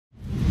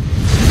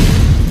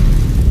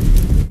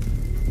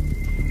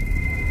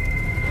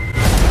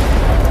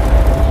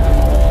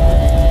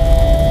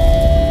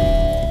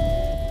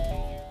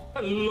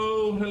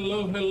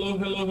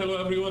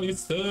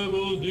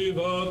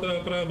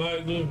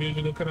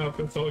no canal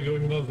pessoal e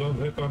hoje nós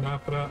vamos retornar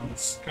para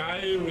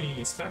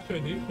Skyrim Special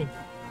Edition.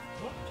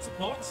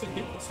 Mods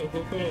aqui, pessoal, que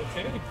eu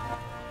coloquei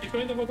e que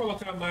eu ainda vou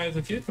colocar mais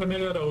aqui para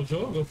melhorar o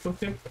jogo,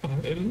 porque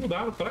eles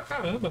mudaram pra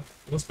caramba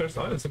os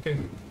personagens. Olha isso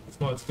aqui, os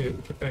mods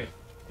que tem.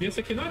 E esse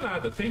aqui não é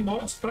nada, tem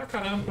mods pra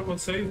caramba pra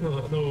vocês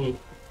no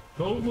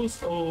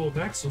Novus ou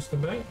Nexus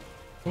também,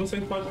 que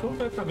vocês podem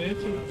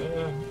completamente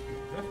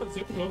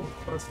fazer o jogo,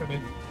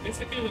 basicamente.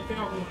 Esse aqui já tem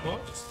alguns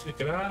mods de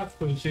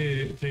gráficos,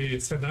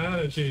 de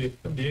cenários, de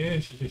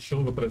ambiente, de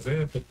chuva, por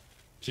exemplo,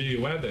 de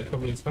weather,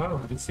 como eles falam,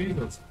 de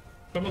seasons,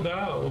 para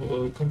mudar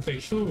como tem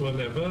chuva,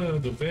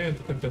 nevando,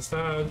 vento,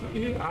 tempestade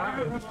e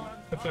água,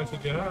 reflexo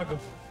de água,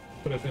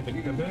 por exemplo,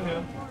 aqui também,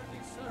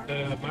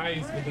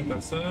 mais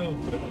vegetação,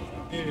 por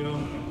exemplo, aqui,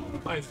 ó,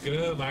 mais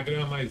grama, a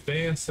grama mais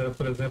densa,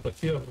 por exemplo,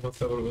 aqui, ó, vou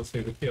mostrar para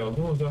vocês aqui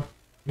alguns, ó,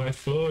 mais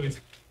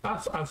flores,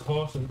 as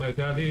rochas mais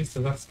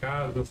realistas, as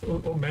casas,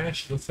 o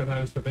mesh dos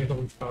cenários também,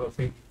 como a gente fala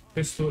assim,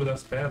 textura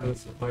das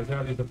pedras mais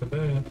realista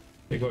também, né?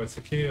 Igual esse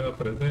aqui, ó,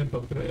 por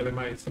exemplo, ele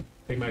é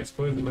tem mais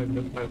coisa,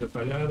 mais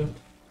detalhada.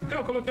 Então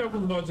eu coloquei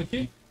alguns mods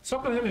aqui, só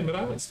para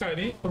relembrar,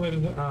 Skyrim, como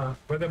ele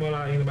vai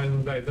demorar ainda mais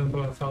uns 10 anos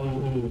para lançar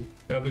o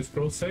Elder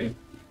Scrolls 6.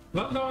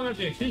 Vamos dar uma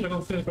olhadinha aqui, já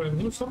não sei para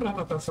mim, só para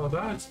matar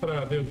saudades,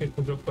 para ver o que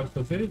o jogo pode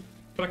fazer.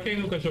 Para quem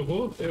nunca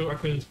jogou, eu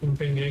acredito que não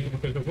tem ninguém que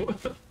nunca jogou,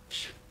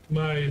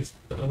 mas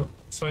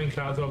só em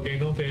caso alguém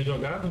não tenha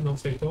jogado, não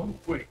sei como.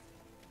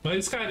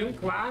 Mas Skyrim, um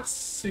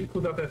clássico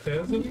da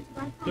Bethesda,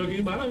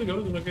 joguinho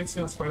maravilhoso, joguei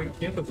assim umas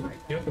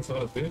 500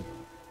 horas dele.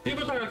 E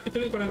vou jogar aqui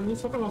 30, 40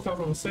 minutos só para mostrar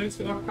para vocês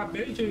que eu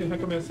acabei de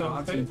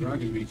recomeçar o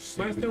save,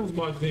 mas tem uns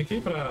mods aqui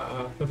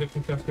para fazer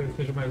com que as coisas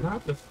sejam mais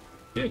rápidas.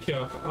 E aqui,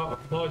 ó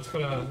mods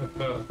para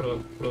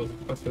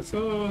as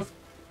pessoas,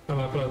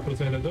 para os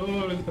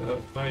vendedores,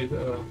 mais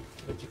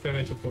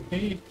diferente um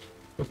pouquinho,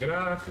 o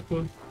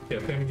gráfico, que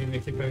até a menina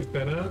aqui está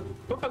esperando.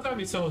 Vou fazer uma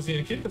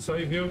missãozinha aqui, pessoal,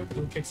 e ver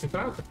o que se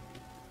trata.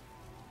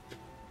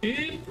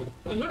 E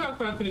jogar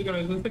com a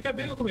isso aqui é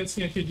bem no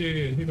comecinho aqui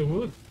de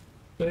Riverwood.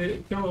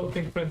 Que eu tenho que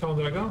enfrentar um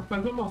dragão,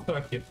 mas vou mostrar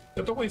aqui.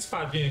 Eu tô com uma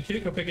espadinha aqui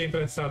que eu peguei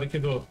emprestado aqui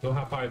do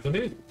rapaz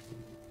ali.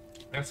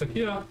 Essa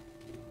aqui, ó,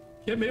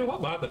 que é meio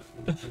roubada.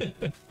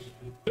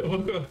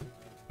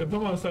 eu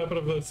vou mostrar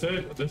pra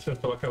você. Deixa eu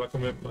colocar ela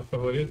como minha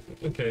favorita.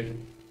 Ok.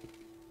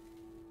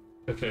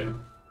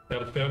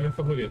 Ela é a minha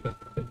favorita.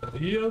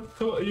 E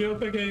eu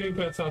peguei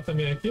emprestado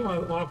também aqui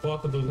uma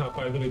bota dos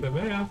rapazes ali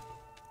também, ó.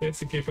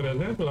 Esse aqui, por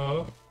exemplo,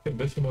 ó.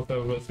 Deixa eu mostrar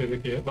pra vocês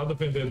aqui. Lá do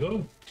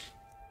vendedor.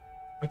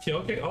 Aqui,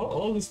 ok,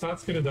 olha os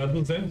status que ele dá,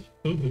 200,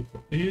 tudo.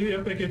 E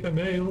eu peguei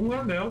também um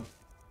anel.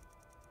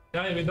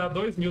 Ele dá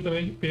 2.000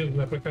 também de peso,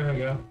 né, pra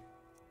carregar.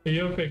 E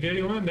eu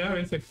peguei um anel,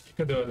 esse aqui,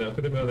 cadê o anel?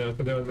 Cadê meu anel?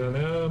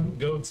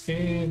 Gold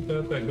Skin,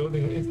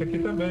 Golden, esse aqui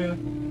também, ó,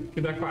 que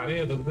dá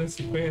 40,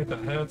 250,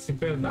 Health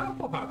 50, dá uma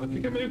porrada,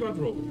 fica meio igual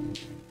roll.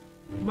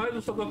 Mas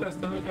eu só tô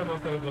testando pra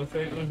mostrar pra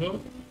vocês no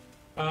jogo.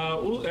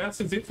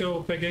 Esses itens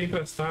eu peguei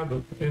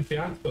emprestado, entre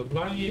aspas,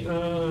 lá em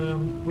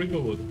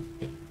Riverwood.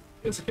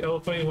 Esse aqui eu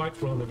tô em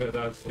Whiterun, na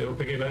verdade. Eu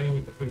peguei lá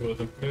em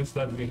Riverwood, a primeira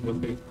cidadezinha que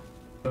vocês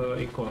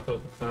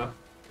encontram, tá?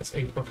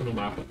 Encontram no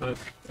mapa, tá?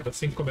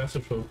 Assim que começa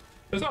o jogo.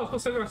 Pessoal, se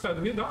vocês gostaram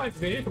do vídeo, dá um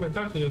like aí,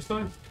 comentários,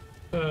 sugestões.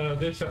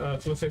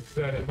 Se vocês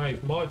quiserem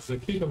mais mods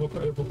aqui, que eu vou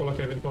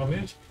colocar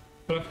eventualmente,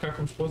 para ficar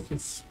como se fosse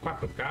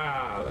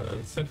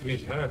 4K,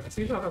 120 Hz,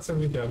 assim já tá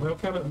 120 Hz, mas eu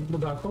quero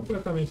mudar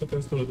completamente a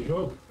textura do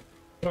jogo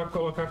para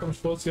colocar como se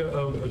fosse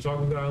os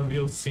jogos da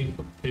Unreal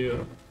 5, que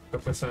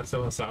vai começar a ser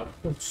lançado.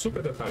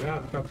 Super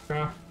detalhado, para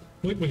ficar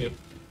muito bonito.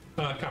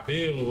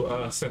 Cabelo,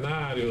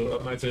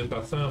 cenário, mais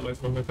vegetação, mais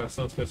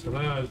movimentação dos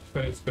personagens,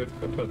 diferentes coisas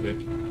para fazer.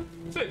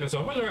 Isso aí,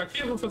 pessoal, vamos jogar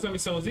aqui, vamos fazer uma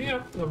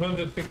missãozinha. Vamos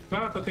ver o que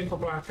trata, tem que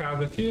comprar uma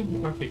casa aqui.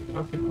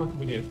 Aqui, muito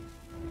bonito.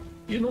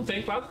 E não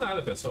tem quase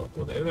nada, pessoal.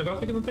 O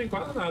negócio é que não tem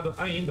quase nada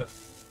ainda.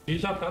 E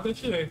já tá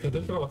desse jeito.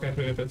 Deixa eu colocar em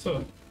primeira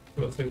pessoa,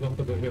 que vocês vão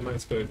poder ver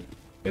mais coisas.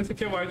 Esse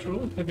aqui é o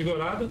Whiterun,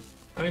 revigorado.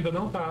 Ainda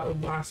não tá o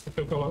máximo que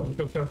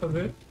eu quero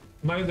fazer,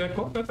 mas é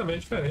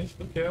completamente diferente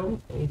do que é o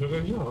jogo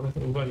original, né?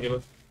 O Vanilla.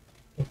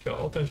 Aqui, ó,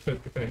 olha o tanto de coisa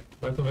que tem.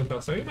 Mais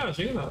movimentação.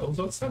 Imagina os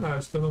outros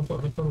cenários que eu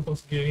não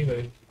consegui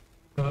ainda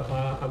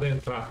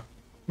adentrar.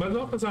 Mas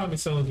vamos fazer uma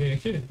missãozinha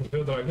aqui, ver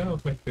o dragão, o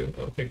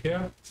que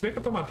é. Se bem que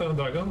eu tô matando o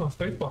dragão, umas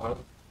 3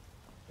 porradas.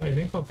 Aí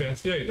nem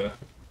compensa. E aí,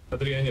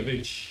 Adriane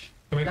Vich?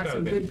 Como é que tá?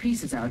 Good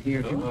pieces out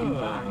here if you want to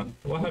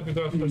buy. What have you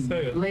got for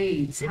sale?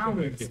 Blades,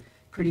 helmets,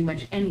 pretty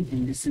much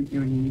anything to suit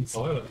your needs.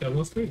 Olha, tem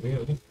algumas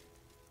coisinhas, né?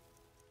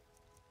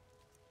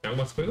 Tem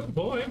algumas coisas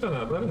boas ainda,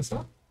 nada. Olha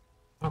só.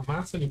 A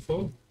massa de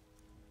fogo.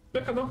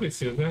 Bem que eu não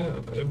preciso, né?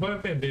 Eu vou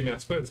vender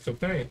minhas coisas que eu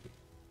tenho.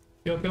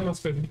 E eu tenho umas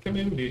coisas que é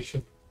meio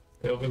lixo.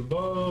 Eu vendo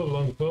bow,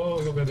 long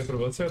bow, vou vender pra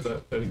você,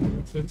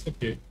 isso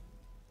aqui.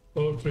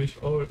 Outreach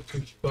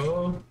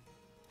bow,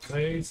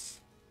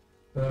 MAIS,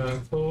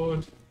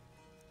 sword,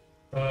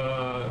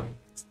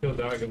 steel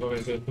dagger, vou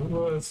vender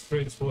 2,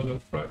 straight sword and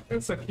frag.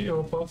 Essa aqui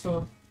eu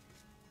posso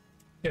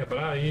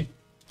quebrar e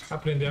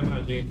aprender a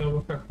magia, então eu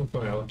vou ficar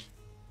com ela.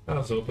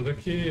 As roupas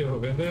aqui eu vou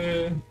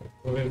vender.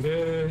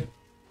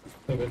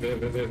 Vender,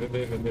 vender,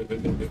 vender, vender, vender,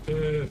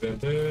 vender,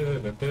 vender,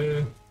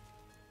 vender.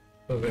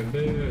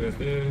 Vender,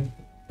 vender,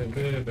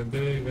 vender,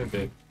 vender,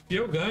 vender. E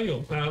eu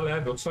ganho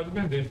level só de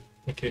vender.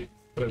 Aqui,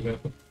 por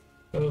exemplo.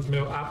 Os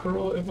meus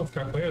Apro, eu vou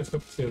ficar com eles que eu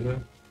preciso,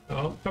 né?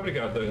 Então, muito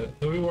obrigado.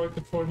 Do you work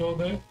for no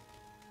day?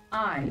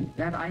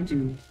 That I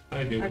do.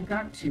 I do. I've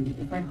got to.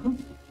 If I hook,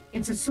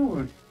 it's a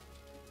sword.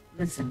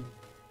 Listen,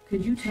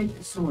 could you take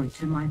the sword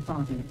to my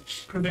father,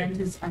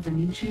 Preventus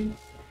Avenici?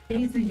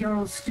 He's the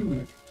Jarl's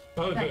steward.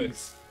 Oh,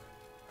 Thanks.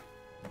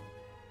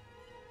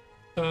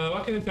 Good.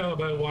 What can you tell me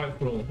about White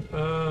Room?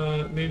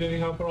 Need any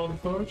help around the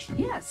forge?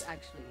 Yes,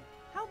 actually.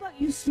 How about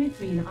you smith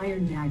me an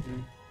iron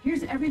dagger?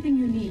 Here's everything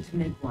you need to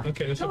make one.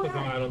 Ok, deixa eu Go fazer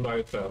um ahead. Iron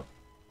Dagger então.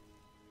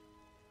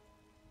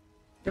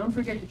 Don't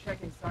forget to check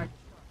inside.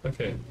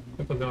 Ok,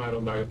 vou fazer um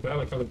Iron Dagger pra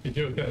ela, que ela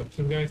pediu, que eu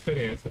preciso ganhar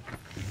experiência.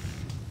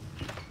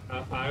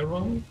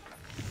 Iron.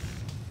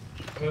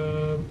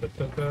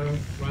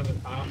 Random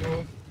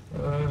Armor.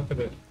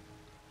 Cadê?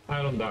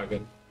 Iron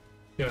Dagger.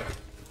 Yeah.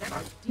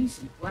 That's a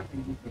decent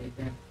weapon you made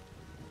there.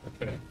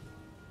 Ok.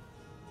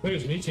 Meu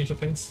Smith, a gente já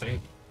tem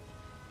 100.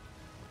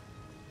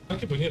 Olha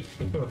que bonito.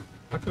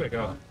 Olha que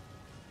legal.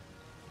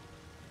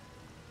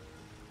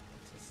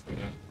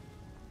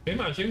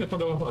 Imagina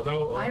quando eu vou rodar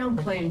o... I don't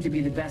claim to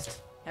be the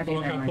best heavy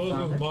than Colocar my todos os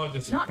father.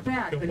 mods Not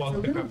bad, que eu but it's a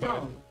posso ter little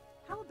capaz. dull.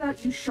 How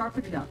about you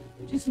sharpen it up?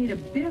 Just need a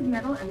bit of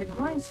metal and the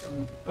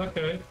grindstone.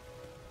 Ok.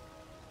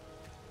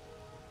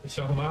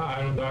 Deixa eu arrumar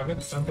Iron Dagger,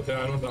 tampa de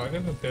Iron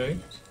Dagger, ok.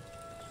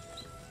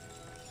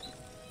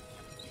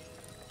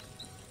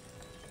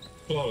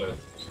 Flawless.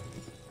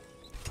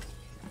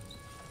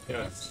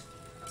 Yes.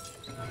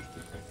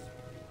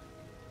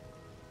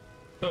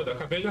 Tudo,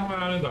 acabei de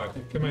arrumar Iron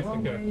Dagger. O que mais você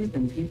More quer? ways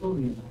than people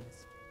realize.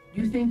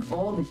 You think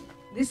all the...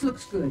 This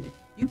looks good.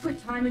 You put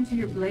time into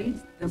your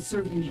blades, they'll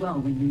serve you well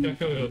when you Quer need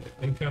que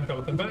eu encanto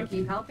ela them. também?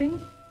 Keep helping?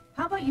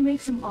 How about you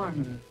make some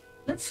armor?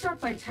 Let's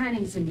start by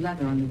tanning some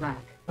leather on the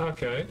rack.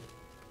 Ok.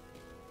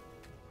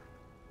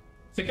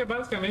 Isso aqui é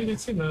basicamente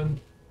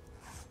ensinando.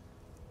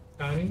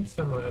 Carinho,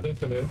 samada,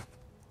 entendeu?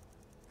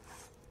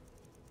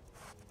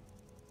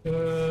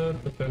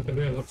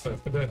 Cadê as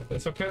opções? Cadê? Eu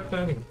só quero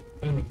tanning.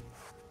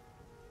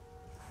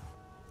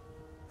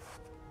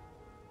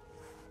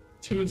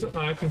 Choose an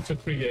item to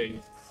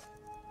create.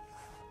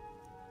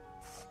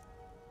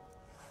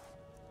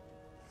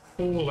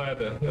 Full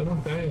leather. Eu não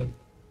tenho.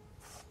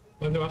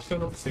 Mas eu acho que eu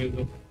não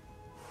preciso.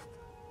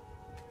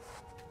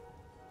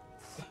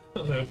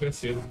 Não, eu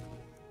preciso.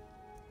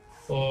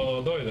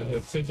 Ô, doida,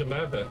 eu preciso de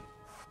leather.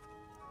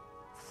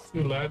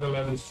 Two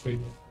leather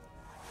street.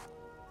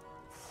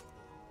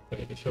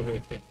 Peraí, deixa eu ver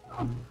aqui.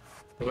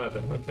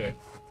 Leather, ok.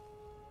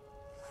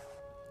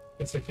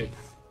 Esse aqui.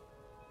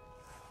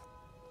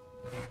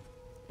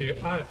 É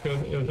porque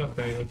eu já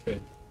tenho,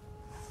 ok.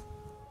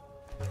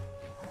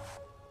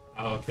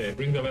 Ok.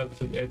 Bring the leather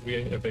to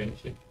Adrian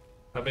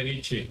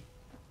Avenici.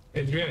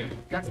 Adrian.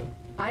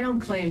 I don't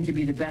claim to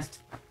be the best.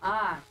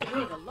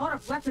 Good. A lot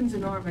of weapons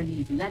and armor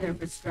need leather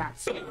for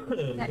straps.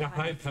 The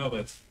hide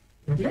helmet.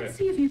 Okay. Let's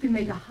see if you can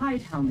make a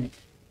hide helmet.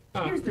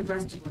 Ah. Here's the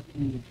rest of what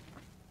you need.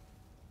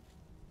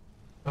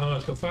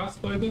 Acho que eu faço,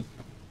 doida?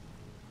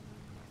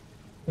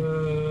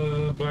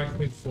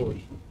 Blacksmith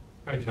Forge.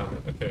 Hide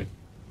helmet, ok.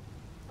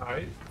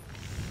 Hide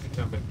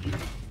helmet.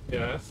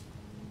 Yes.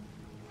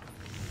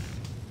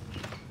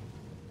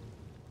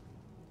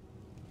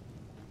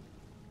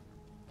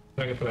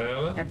 Pega pra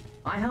ela.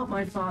 I help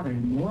my father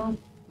in war.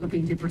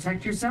 Looking to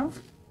protect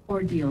yourself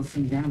or deal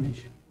some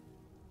damage.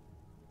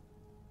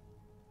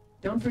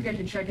 Don't forget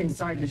to check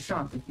inside the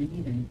shop if you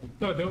need anything.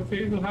 Não, deu um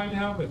filho do Hide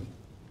Helmet.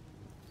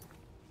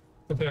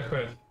 Cadê a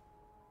quest?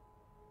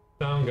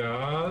 Down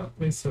Guard,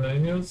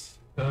 Miscellaneous,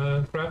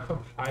 Craft of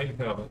Hide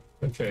Helmet.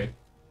 Ok.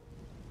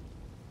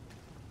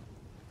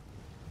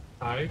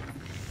 Hide.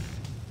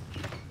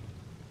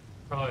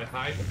 Olha,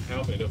 Hide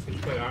Helmet, eu fiz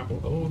foi arma.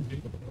 Oh,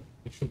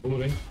 bicho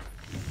burro, hein?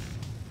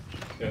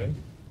 Ok.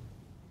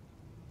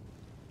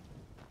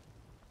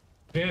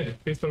 Gente,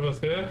 fiz pra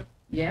você.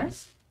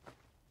 Yes?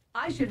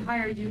 I should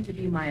hire you to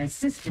be my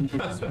assistant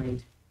at this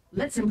rate.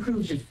 Let's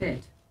improve the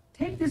fit.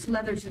 Take this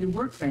leather to the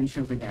workbench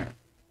over there.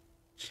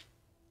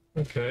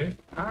 Ok.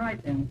 All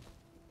right then.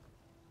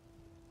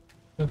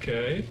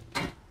 Ok.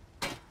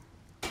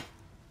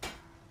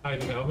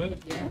 Hide Helmet.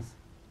 Yes?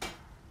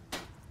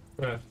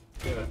 Craft.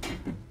 Yeah.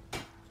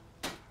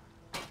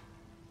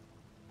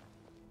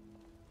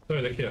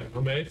 Doida aqui, ó.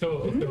 Arrumei o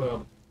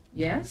teu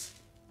Yes?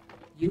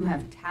 You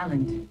have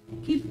talent.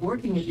 Keep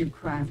working at your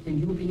craft and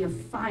you'll be a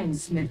fine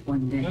smith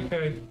one day.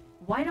 Ok.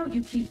 Why don't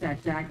you keep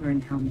that dagger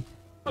and helmet?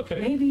 Ok.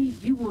 Maybe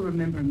you will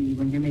remember me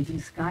when you're making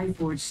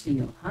Skyforge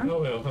steel, huh? Eu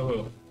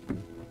will.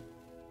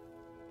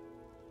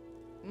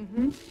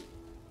 Mm-hmm.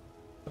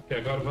 Ok,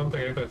 agora vamos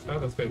pegar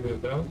emprestado as coisas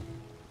dela.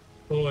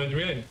 Ô,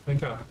 Adriane, vem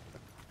cá.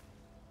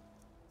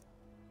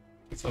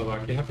 Vou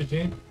salvar aqui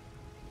rapidinho.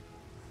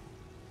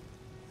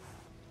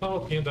 Só um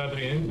pouquinho da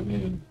Adriane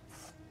também.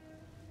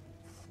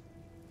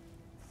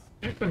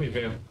 Quem é que tá me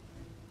vendo?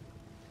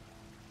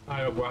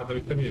 Eu guardo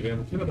ele que tá me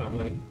vendo. Filha da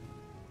mãe.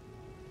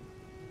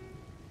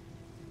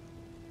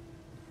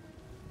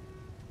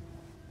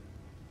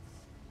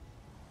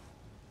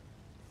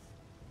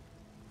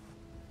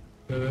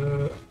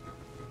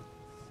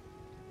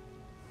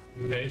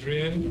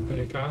 Adrian,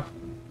 vem cá.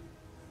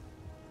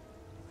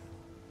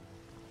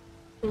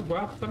 O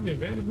guarda tá me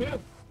vendo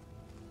mesmo?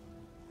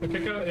 Eu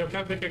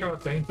quero ver o que ela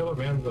tem, pelo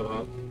menos.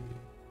 Ó.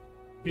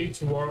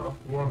 Beach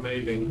War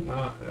Maiden.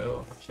 Ah, é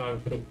a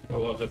chave para a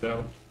loja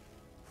dela.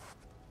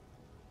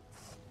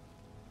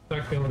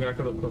 Será que tem um lugar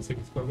que eu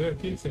consigo esconder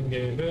aqui, sem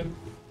ninguém ver?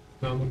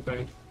 Não, não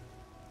tem.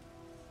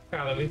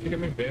 Cara, ali fica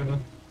me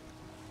vendo.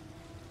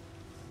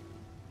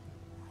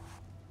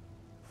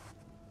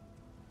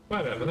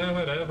 Whatever, né?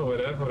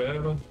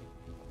 Whatever.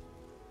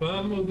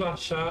 Vamos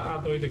achar a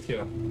doida aqui,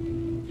 ó.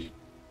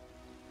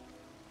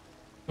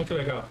 Olha que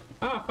legal.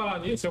 Ah, falar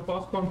nisso, eu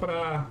posso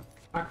comprar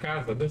a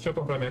casa. Deixa eu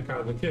comprar minha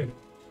casa aqui.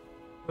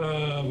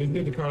 We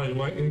did the car in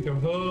white in your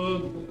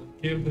hood.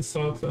 Give the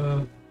salt.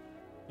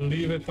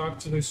 Leave it, talk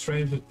to the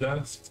stranger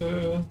dust.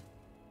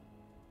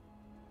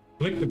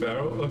 Click the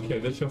barrel. Ok,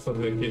 deixa eu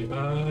fazer aqui.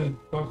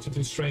 Talk to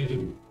the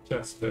stranger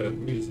just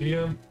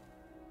museum.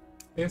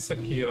 Esse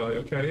aqui, ó.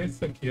 Eu quero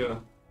esse aqui, ó.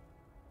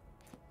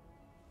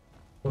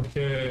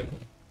 Porque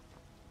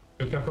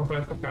eu quero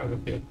comprar essa casa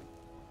aqui.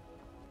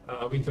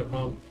 Winter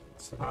Home.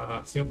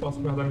 Assim eu posso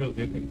guardar meus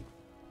itens.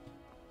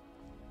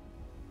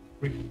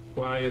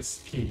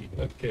 Requires key.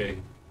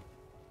 Ok.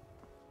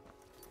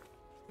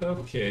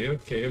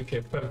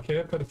 Para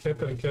quê?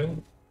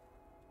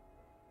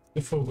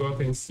 The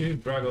Forgotten Sea,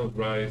 Dragon's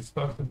Rise.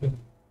 Talk to the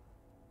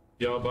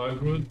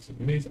Yalbargroot,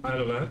 Miss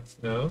Ireland.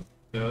 Não.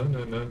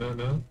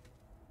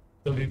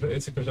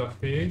 Esse aqui eu já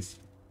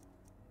fiz.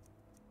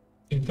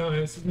 Então,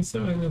 essas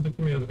missões aqui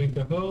mesmo.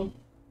 Winter Home.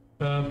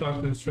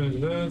 Talk to the Strange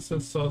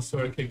Dancer,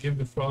 Sorcerer Arcade, Give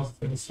the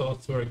Frost and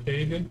Sorcerer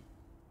Arcade.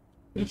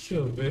 Deixa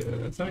eu ver.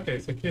 Será que é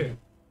isso aqui?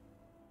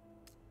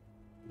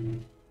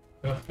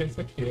 Eu acho que é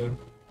isso aqui,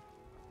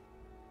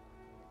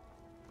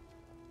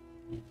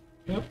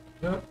 ó.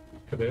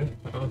 Cadê?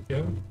 Aqui,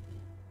 ó.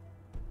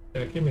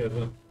 É aqui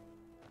mesmo.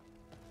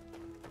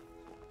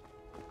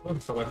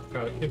 Vamos falar com o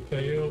cara aqui, porque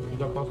aí eu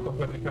já posso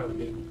comprar minha casa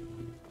aqui.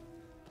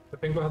 Eu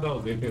tenho que guardar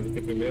os itens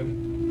aqui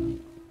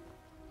primeiro.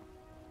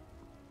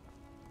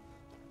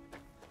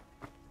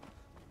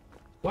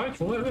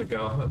 Light 1 é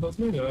legal, é das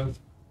melhores.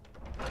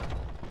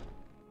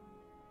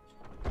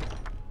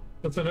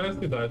 Das melhores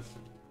cidades.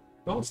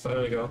 Nossa, é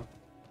legal.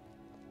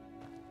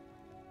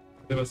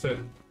 Cadê você?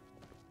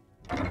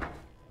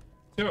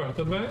 Senhor,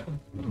 tudo bem?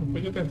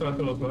 Podia tentar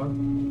pelo outro lado.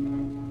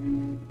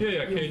 E aí,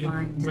 Arcade?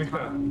 Como é que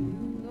tá?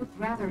 Look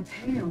rather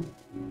pale.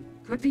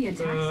 Could be a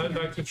taxi. I'd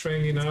like to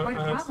train you now. I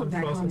have some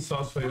frozen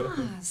sauce for you.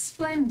 Ah,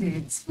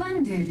 splendid.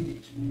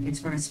 It's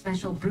for a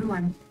special brew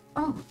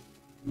Oh,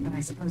 but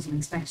I suppose you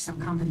expect some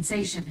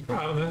compensation.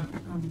 Claro, né?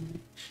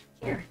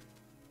 Here.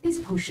 These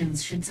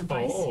potions should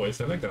suffice. Oh,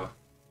 esse é legal.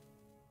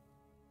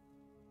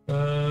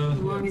 As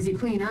long as you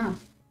clean up.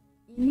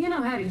 You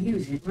know how to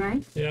use it,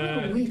 right?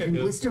 Yeah, A week in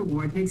Blister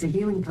Ward makes a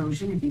healing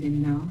potion, if you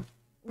didn't know.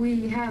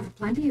 We have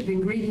plenty of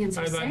ingredients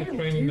for I'd like sale,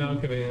 training too. now,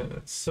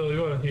 Kevin. So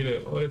you want to heal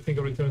it. What do you think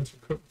of return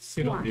to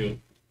sit on you?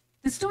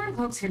 The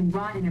Stormcloaks can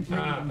rot in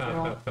oblivion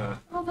for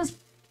all of us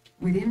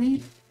within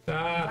the...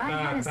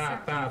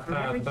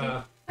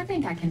 I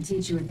think I can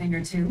teach you a thing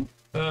or two.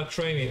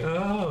 Training.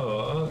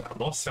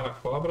 Nossa, ela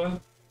cobra.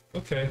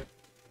 Okay.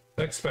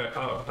 Expert.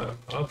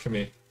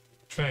 Alchemy.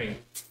 Train.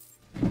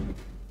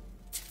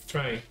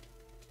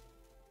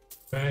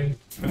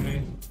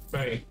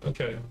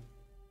 Okay.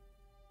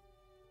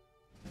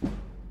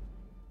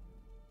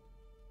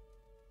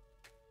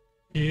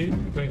 E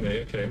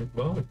treinei, ok.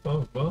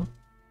 Muito bom.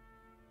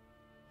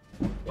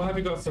 Well, have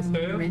you got some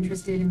sale? You're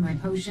interested in my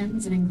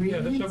potions and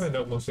ingredients? Deixa eu vender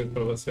alguns itens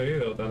pra você aí,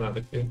 eu danado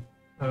aqui.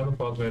 Eu não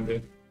posso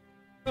vender.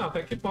 Não,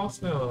 até que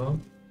posso, né?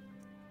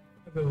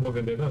 Eu não vou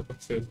vender, não, não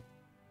preciso.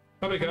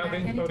 Obrigado,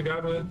 hein? Muito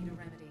obrigado, né?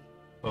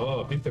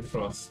 Oh, Bitter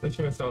Frost.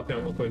 Deixa eu ver se ela tem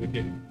alguma coisa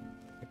aqui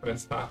pra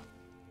emprestar.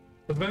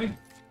 Tudo bem?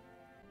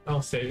 Dá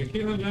um save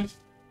aqui, né, gente?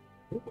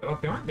 Ela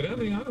tem uma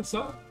grana, hein? Olha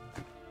só. Vou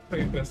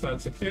pegar emprestado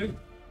isso aqui.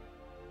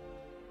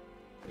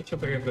 Deixa eu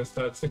pegar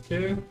emprestado isso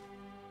aqui.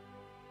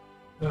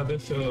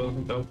 Deixa eu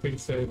dar um quick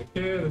save aqui.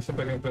 Deixa eu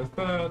pegar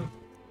emprestado.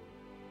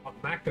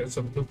 Necklace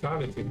of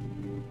Brutality.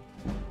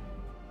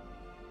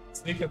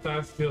 Sneak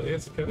Attack Skill.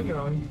 Esse aqui é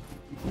legal, hein?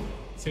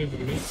 Silver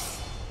Ring.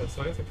 É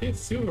só esse aqui?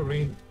 Silver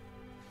Ring.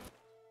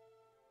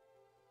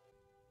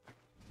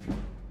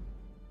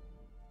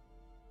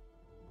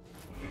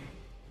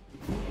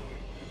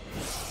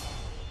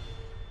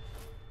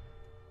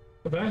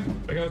 Tudo bem?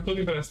 Pegando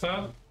tudo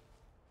emprestado.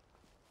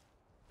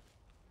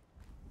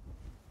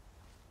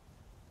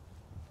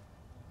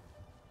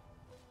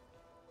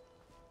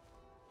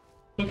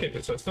 Ok,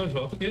 pessoal, estamos de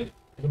volta aqui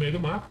no meio do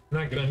mar,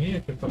 na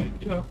graminha que eu falei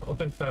aqui, ó.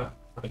 Olha onde tá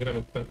a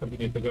grama que tá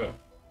bonita agora.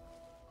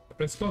 É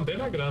pra esconder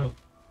na grama.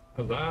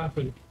 As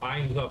árvores,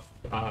 Pines of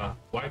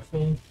White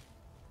Moon.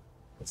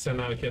 O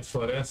cenário aqui é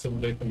floresta, eu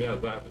mudei também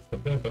as árvores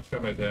também pra ficar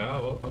mais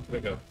real. Olha que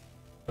legal.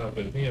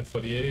 Árvorezinha,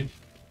 foliage.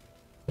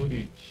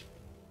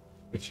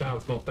 Fechar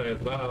as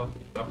montanhas lá, ó.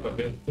 Dá pra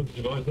ver tudo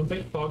de longe. Não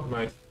tem fog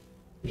mais.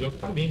 O jogo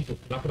tá limpo,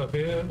 dá pra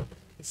ver a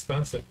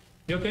distância.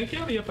 E eu tenho que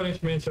ir ali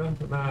aparentemente, ó,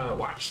 na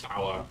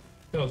Watchtower.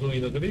 Tem umas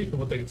ruínas ali que eu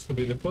vou ter que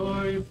descobrir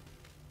depois.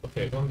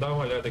 Ok, vamos dar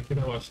uma olhada aqui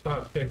no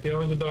watchtower, porque aqui é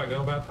onde o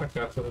dragão vai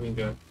atacar, se eu não me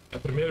engano. É a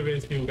primeira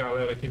vez que o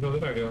galera aqui vê o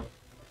dragão.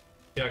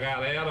 E a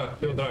galera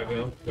vê o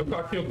dragão.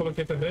 Aqui eu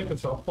coloquei também,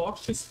 pessoal,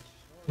 postes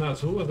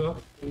nas ruas, ó,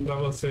 pra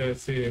você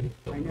se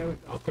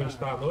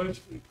acreditar à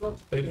noite.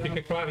 Ele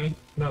fica clarinho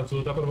nas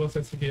ruas, dá pra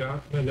você se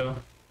guiar melhor.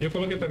 E eu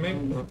coloquei também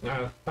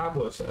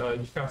tábuas,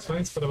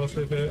 indicações para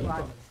você ver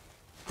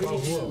qual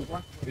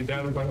rua e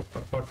deram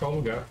para qual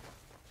lugar.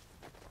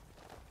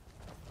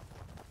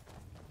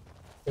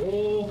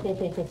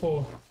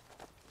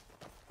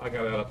 A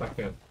galera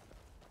atacando.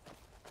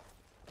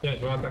 Gente,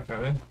 vamos atacar,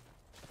 né?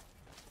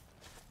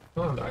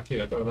 Vamos andar aqui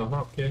agora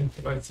normal, porque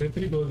vai ser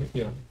perigoso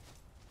aqui, ó.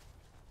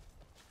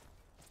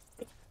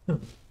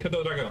 Cadê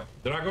o dragão?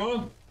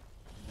 Dragon?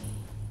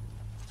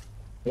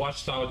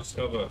 Watchtower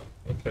discover.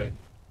 Ok.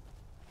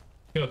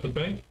 Tudo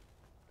bem?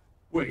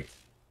 Wait,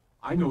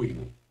 I know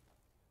you.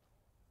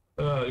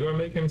 You are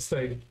making a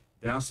mistake.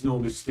 There's no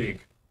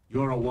mistake.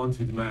 You're a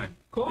wanted man.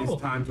 Como?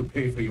 It's time to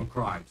pay for your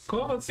crimes.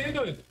 Como assim,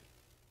 doido?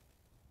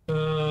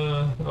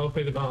 I'll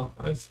pay the bill.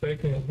 I'm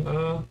mistaken.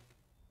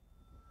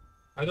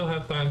 I don't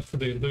have time for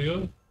this, do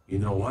you? You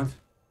know what?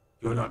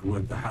 You're not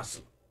worth the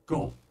hassle.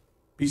 Go.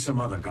 Be some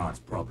other god's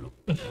problem.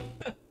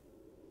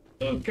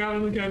 O cara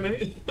não quer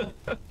nem.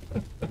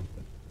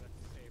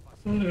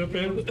 Eu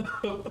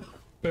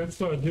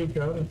persuadi o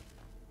cara.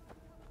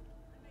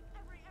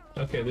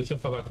 Ok, deixa eu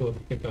falar com o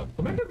outro aqui então.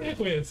 Como é que ele me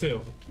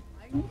reconheceu?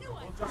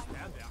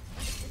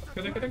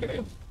 Cadê?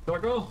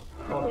 Dragão?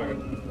 Ó, o dragão.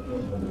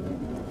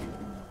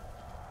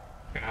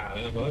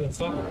 Caramba, olha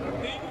só.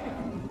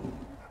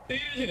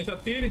 Atire, gente,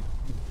 atire.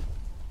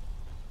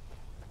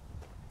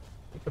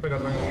 Deixa eu pegar o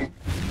dragão.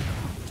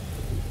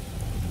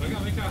 Dragão,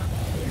 vem cá.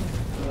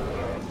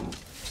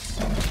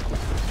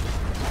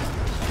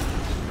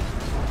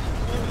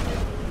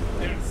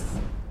 Yes.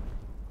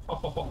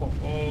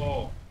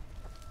 Oh.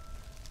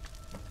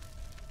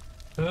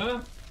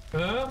 Hã?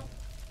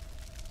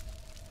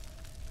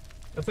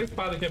 Essa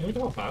espada aqui é muito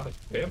roubada.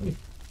 Febre.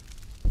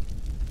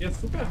 E é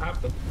super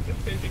rápida. Eu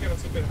pensei que era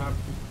super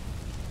rápido.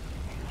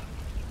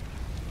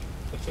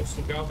 Deixa eu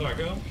sugar o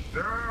dragão.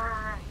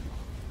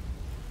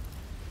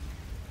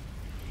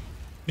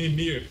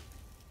 Mimir.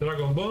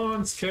 Dragon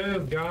Bond,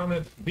 Scale,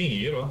 Garnet,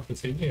 dinheiro, ó.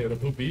 Pensei em dinheiro.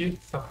 Ruby,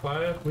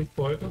 Sapphire, Quick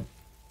Poison,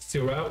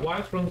 Steel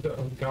White from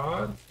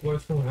Guard,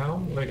 White from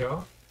Helm,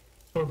 legal.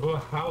 Forbo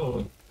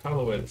Hallowed.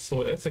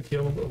 So, esse aqui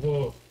eu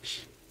vou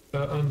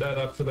Undead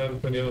up to level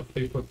 20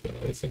 people.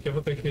 Esse aqui eu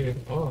vou ter que.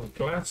 Ó,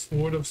 Glass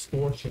Word of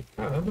Scorching.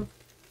 Caramba.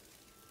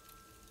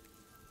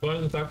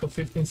 Burn tá com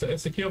 15.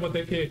 Esse aqui eu vou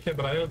ter que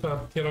quebrar ele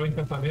pra tirar o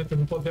encantamento e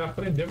não poder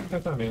aprender o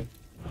encantamento.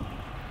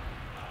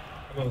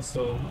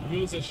 So,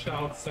 use a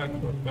shout, sack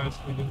for magic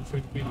within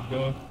 3 feet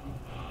go.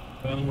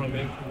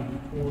 Remain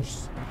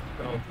force.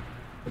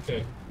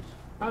 Ok.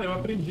 Eu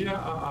aprendi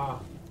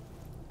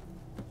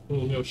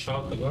o meu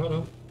shout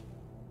agora.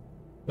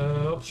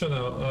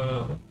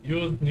 Optional.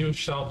 Use new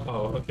shout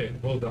power. Ok,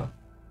 vou dar.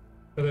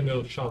 Cadê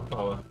meu shout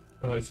power?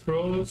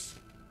 Scrolls.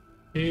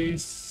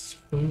 Keys.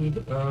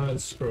 Food.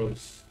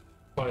 Scrolls.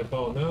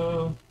 Fireball,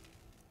 não.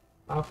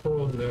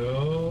 Afro,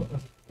 não.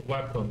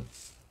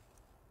 Weapons.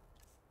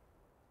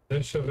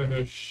 Deixa eu ver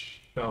meu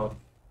shout.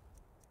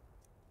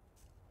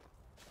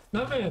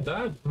 Na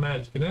verdade,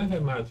 Magic, né? É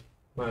Magic.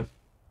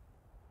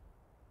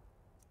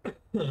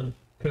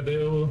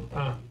 Cadê o...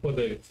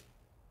 poderes.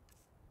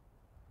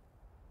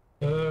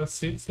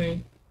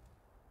 Citizen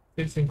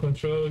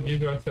control,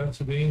 give you access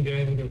to the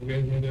in-game. No.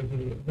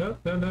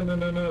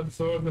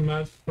 Absorb the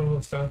magic from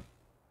the staff.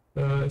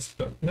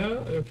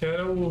 Não, eu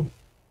quero...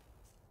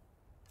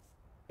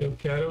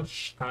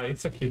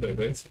 isso aqui,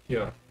 doido. Esse aqui,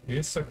 ó.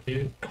 Isso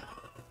aqui.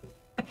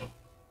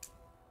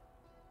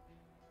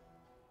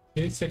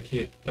 Esse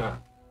aqui, tá.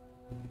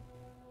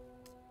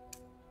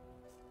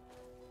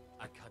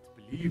 I can't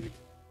believe it.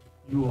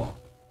 You are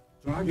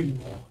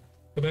Dragonborn.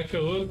 Como é que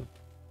eu uso?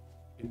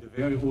 In the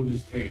very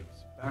oldest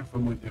tales, back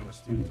from when there were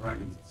still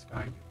dragons in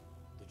Skyrim,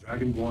 the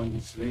Dragonborn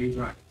would slay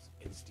dragons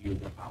and steal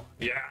their power.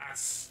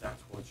 Yes!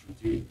 That's what you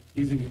did,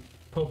 isn't it?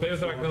 Roubei o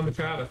dragão do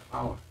cara.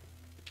 Power.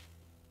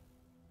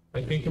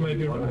 I think you might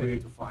be One way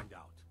right. to find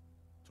out.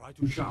 Try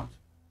to shout.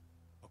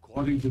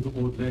 According to the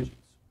old legends,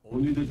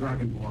 only the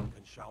Dragonborn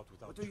can shout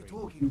without training.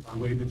 What are you talking about? The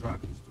way the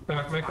dragons do.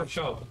 Tá, como é que eu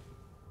shout?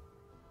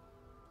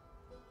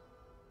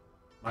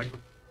 My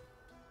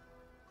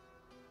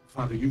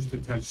father used to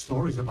tell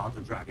stories about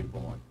the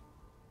Dragonborn.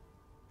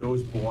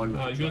 Those born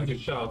with the Use the Dragonborn.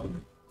 shout.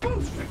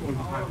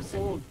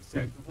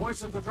 Said the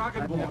voice of the I've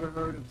Dragonborn. never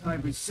heard of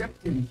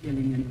Tyberceptin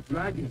killing any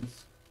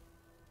dragons.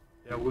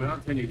 There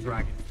weren't any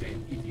dragons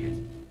then, idiot.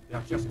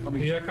 They're just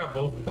coming E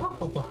acabou.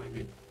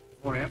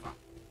 forever.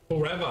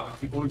 Forever.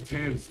 The old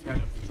tales tell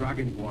of the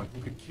Dragonborn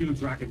who can kill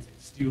dragons and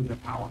steal their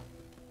power.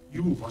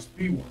 You must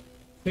be one.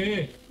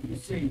 Sim. You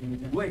say,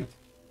 wait,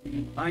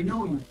 I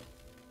know you.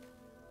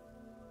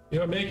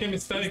 You're making a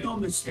mistake. There's no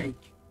mistake.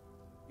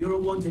 You're a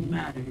wanted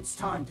man and it's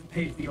time to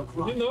pay for your De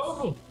crimes.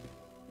 novo.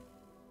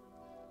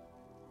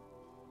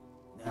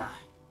 Nah.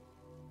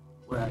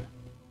 Well,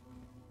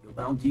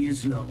 The bounty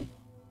is low.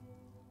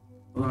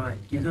 Alright,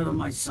 get out of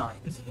my sight.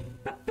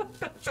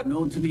 It's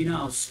known to me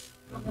now.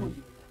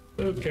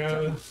 O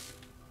cara.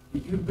 Do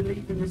you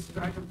believe in this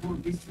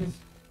dragonborn business?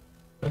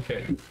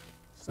 Ok.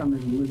 Some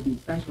of you would be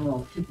better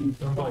off keeping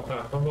Vamos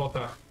voltar, vamos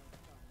voltar.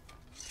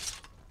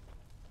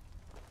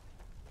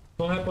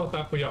 Vamos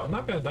reportar pro Yao.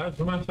 Na verdade,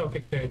 vamos achar o que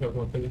tem de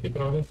alguma coisa aqui.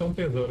 Provavelmente tem um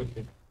tesouro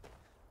aqui.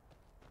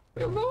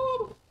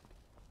 Tesouro!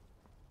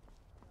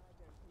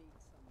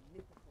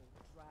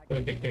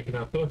 Olha o que tem aqui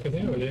na torre, que eu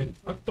nem olhei.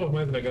 Olha que torre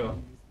mais legal.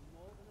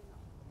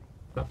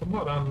 Dá pra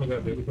morar no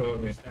lugar dele,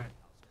 provavelmente.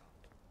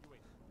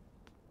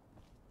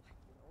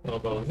 Ó, o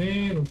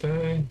baúzinho, não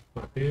tem.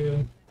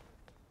 Madeira.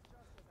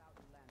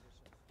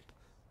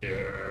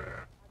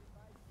 Yeah.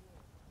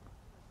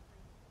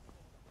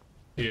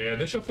 Yeah,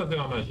 deixa eu fazer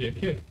uma magia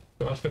aqui.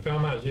 Eu acho que eu tenho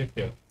uma magia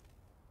aqui, ó.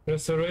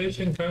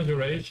 Restoration,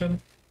 Conjuration.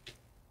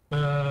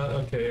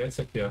 Ok,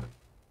 esse aqui, ó.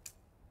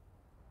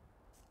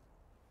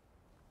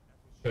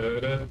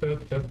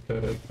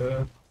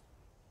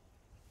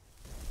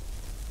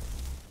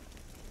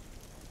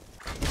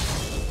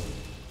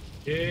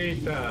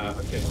 Eita,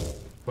 ok.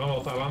 Vamos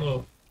voltar lá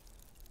no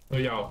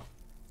Yao.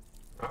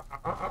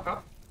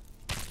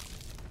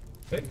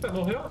 Eita,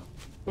 morreu?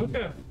 Por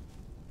quê?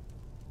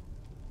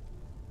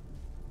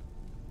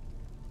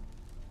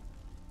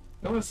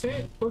 Como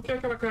assim? Por que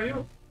ela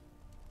caiu?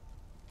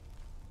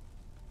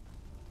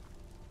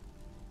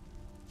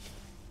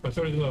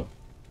 Passou de novo.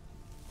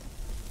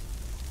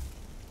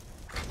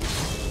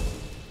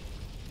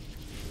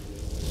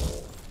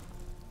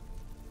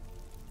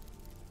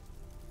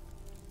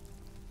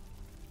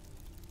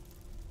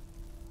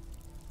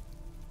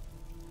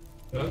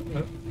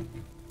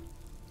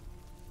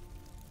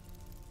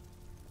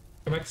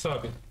 Como é que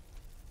sobe?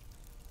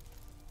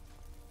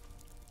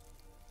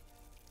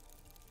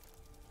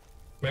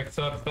 Como é que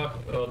sobe? Tá,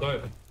 oh,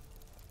 doido?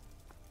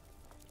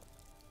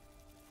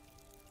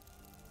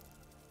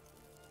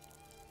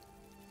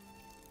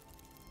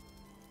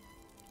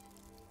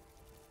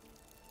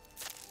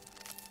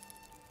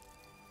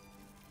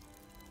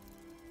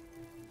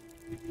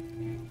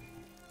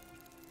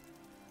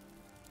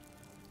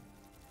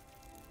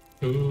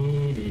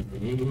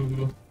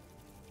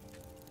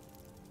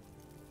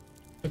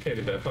 Ok,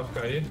 ele deve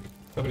ficar aí.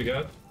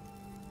 Obrigado.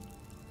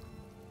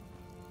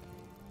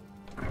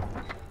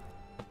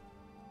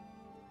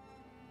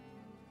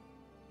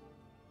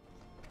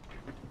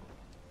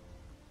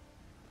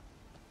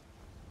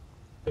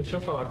 Deixa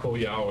eu falar com o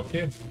Yao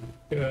aqui,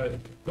 que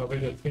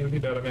talvez assim ele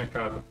libera a minha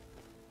casa.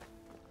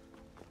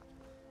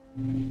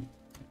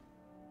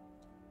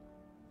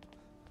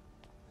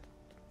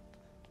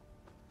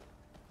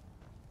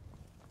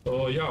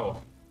 Ô,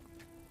 Yao.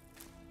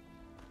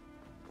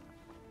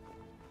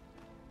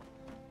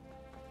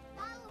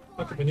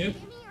 Ah, que bonito.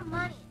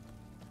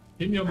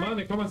 Give me your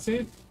money? Como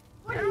assim?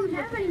 I don't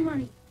have any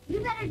money. You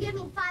better give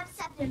me 5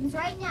 septims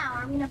right now,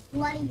 or I'm gonna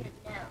bloody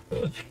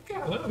your nose.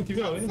 Caramba, que 10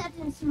 violento.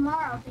 septims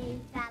tomorrow, baby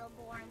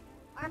Battleborn.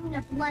 Or I'm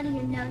gonna bloody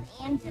your nose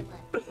and do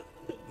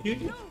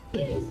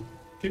it.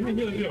 Que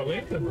menina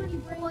violenta.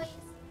 Boys,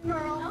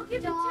 girls, I'll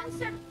give you 10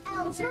 cents.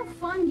 It's no elders.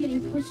 fun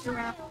getting pushed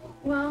around.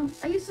 Well,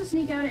 I used to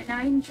sneak out at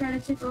night and try to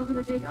tip over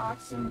the big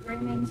ox and gray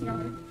man's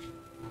yard.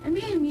 And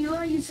me and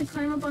Mila used to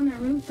climb up on the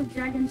roof of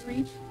Dragon's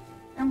Reach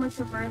and look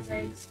for birds'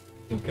 eggs.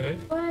 Ok.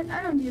 But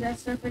I don't do that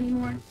stuff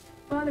anymore.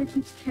 Father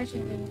keeps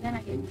catching me, and then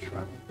I get in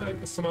trouble. Aí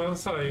costumava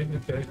sair,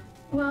 ok.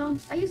 Well,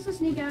 I used to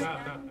sneak out Tá,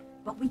 at tá. night.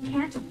 But we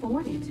can't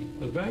afford it.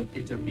 Tudo bem?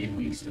 It took me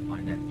weeks to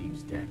find that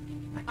thieves' den.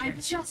 I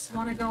just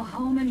want to go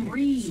home and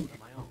read. On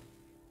my own.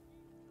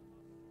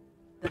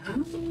 The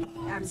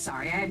who? I'm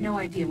sorry, I have no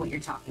idea what you're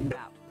talking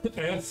about.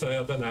 Essa é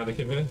a danada,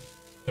 quer ver?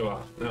 Eu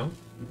acho, não?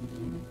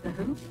 The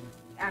who?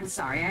 I'm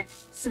sorry,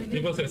 So E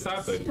you're você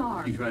sabe?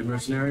 starved. You tried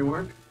mercenary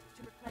work?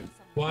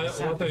 What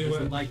are you...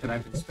 Doesn't like that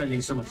I've been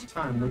spending so much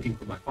time looking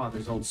for my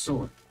father's old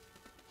sword.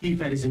 He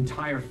fed his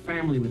entire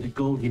family with the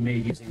gold he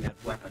made using that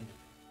weapon.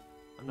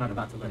 I'm not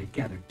about to let it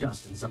gather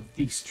dust in some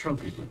thief's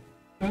trophy room.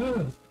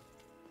 Ah.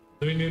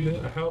 Do you need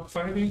help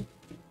fighting?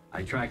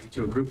 I tracked it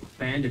to a group of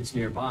bandits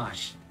nearby,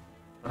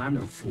 but I'm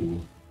no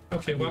fool.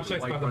 Ok, vou achar a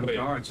espada White-run pra ele.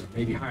 guards or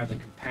maybe hire the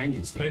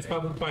companions. A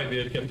espada do pai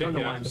dele, que é I o don't know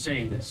que why I'm acha.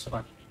 saying this,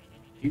 but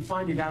if you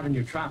find it out in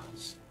your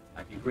travels,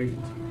 I'd be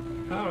grateful to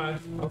you.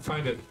 Alright, I'll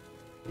find it.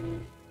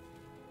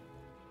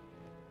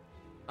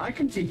 I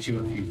can teach you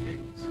a few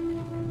things.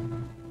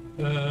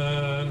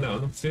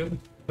 Não precisa. Muito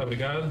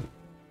obrigado.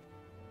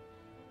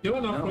 You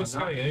are not No, from I'm Sky,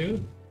 not. are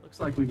you? Looks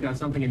like we've got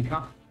something in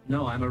common.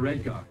 No, I'm a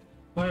red guard.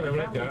 Ah, ele é My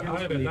Red family Guy. tells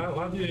Ah, ele é me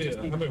lá you de just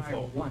need to hire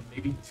Hammerfall. one,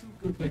 maybe two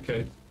good men.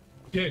 Ok.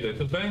 E aí, Zé,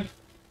 tudo bem?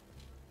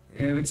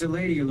 If it's a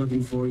lady you're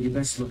looking for, you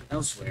best look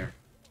elsewhere.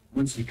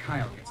 Once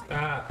Kyle gets there.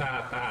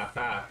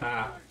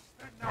 Tá.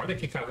 Olha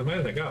que casa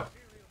mais legal.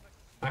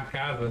 A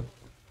casa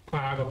com a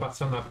água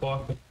passando na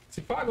porta.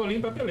 Se for água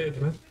limpa, beleza,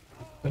 né?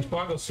 Mas se for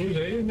água suja,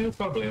 aí nem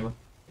problema.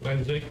 Mas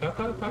do jeito que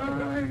tá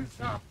legal.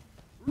 Rise up!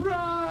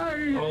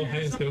 Rise! Olha o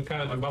Hansel, o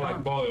cara de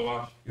Balakball, eu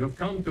acho. You've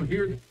come to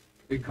hear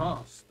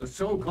because the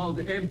so-called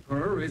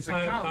emperor is a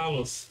Ah, coward.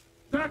 Talos.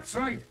 That's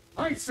right.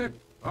 I said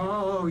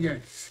Oh,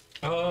 yes.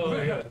 Oh,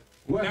 yeah.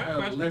 Well, Yeah,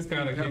 let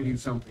me tell you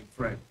something,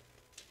 friend.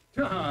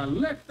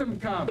 Let them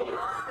come.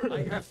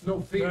 I have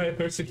no fear. Right,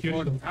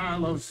 persecution. For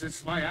Talos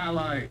is my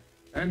ally,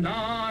 and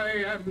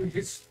I am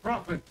his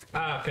prophet.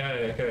 Ah,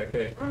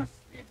 ok.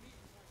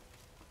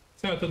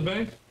 Senhora, tudo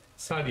bem?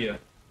 Sadia.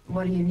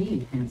 What do you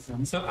need,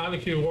 handsome? So,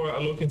 Alec, you were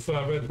looking for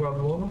a red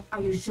blood woman?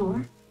 Are you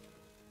sure?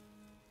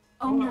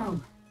 Oh no.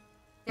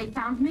 They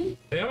found me?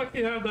 Ela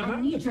que é a I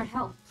danada. need your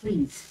help,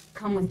 please.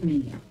 Come with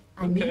me.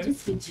 I need to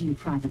speak to you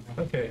privately.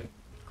 Ok.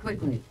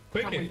 Quickly.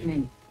 Come Quickly. with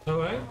me.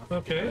 Alright,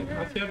 ok.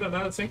 Aqui é a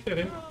danada sem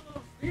querer.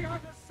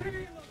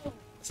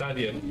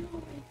 Sadia.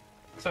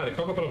 Sadia,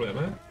 qual que é o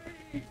problema, né?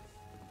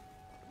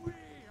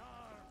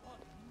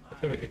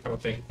 Deixa eu ver o que ela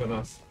tem aqui pra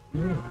nós.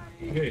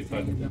 E aí,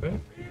 Sadia, tudo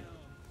bem?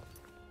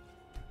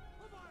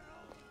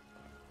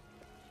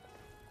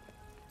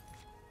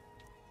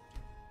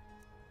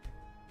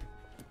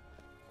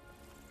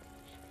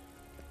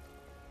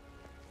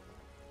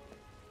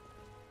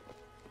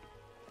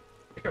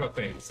 O que ela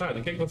tem? Sabe?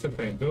 O que você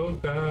tem? Go,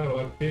 Dar,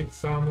 Orpix,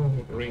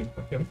 Salmon, Ring.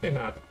 Aqui não tem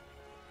nada.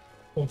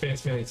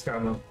 Compensa me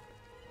arriscar, não.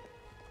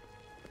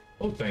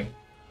 Ou tem?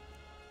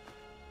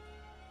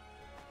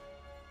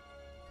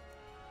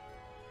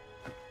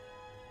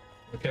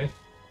 Ok?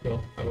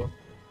 Bom, tá bom.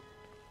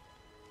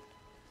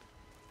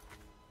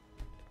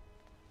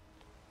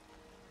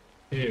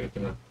 E eu,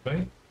 tudo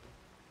bem?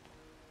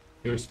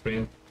 E o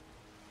sprint.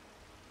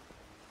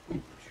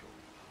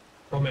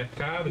 O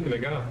mercado, que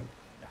legal.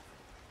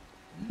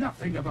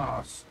 Nothing of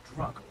our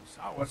struggles,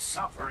 our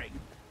suffering.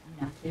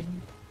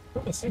 Nothing.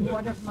 Como assim, né?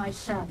 What of my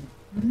son?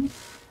 Hmm?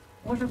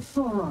 What of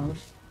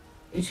Thoros?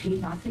 Is he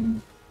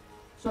nothing?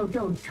 So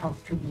don't talk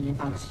to me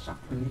about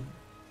suffering.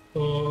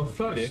 Ô,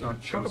 Flávia, Son qual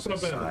que é o chose a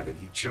problema? side and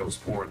he chose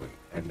poorly,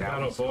 and now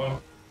Battle he's Boy.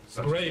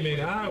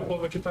 Greyman. Ah, o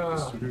povo aqui tá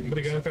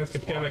brigando parece que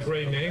porque ela é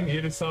Greyman e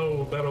eles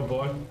são o Battle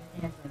Boy.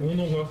 Um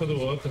não gosta do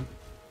outro.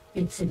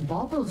 It's in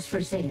baubles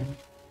for sale,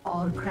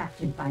 all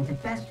crafted by the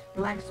best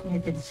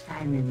blacksmith in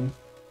Skyrim.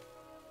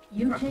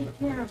 You take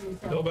care of Ô,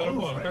 yourself. Battle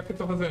Boy, o que é que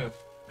tá fazendo?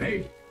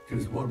 Hey,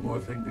 just one more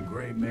thing the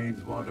Grey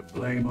Mains want to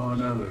blame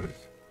on others.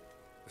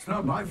 It's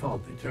not my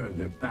fault they turned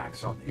their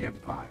backs on the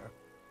Empire.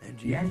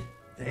 And yet,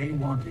 they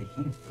want to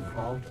heap the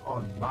fault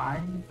on my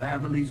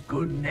family's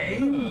good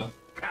name?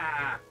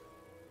 Ah.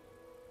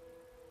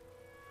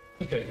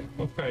 Ok,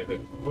 vou ficar aí.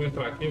 Vou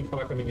entrar aqui e vou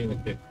falar com a menina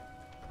aqui.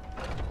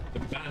 The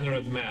Banner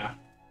of Mare.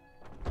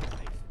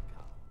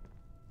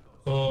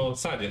 Ô,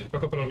 Sadia, qual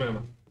que é o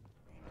problema?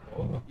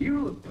 Porra. You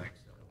look like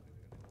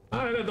someone.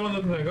 Ah, ele é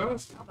dono do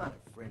negócio? How about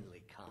a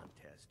friendly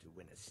contest to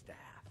win a staff?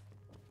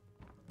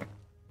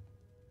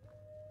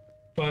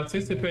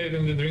 Participate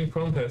in the drink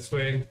contest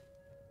with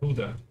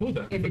Buda.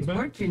 Buda, If tudo it's bem?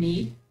 work you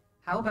need,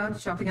 how about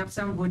chopping up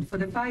some wood for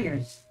the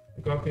fires?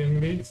 Copy and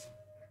leads.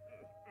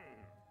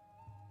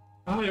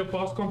 Ah, eu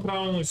posso comprar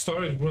um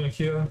storage room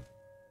aqui, ó.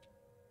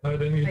 Ah,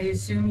 then I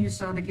assume you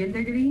saw the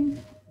Gilder Green?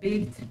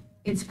 Big.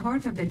 It's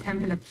part of the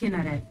Temple of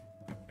Kinneret.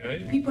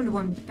 Okay. People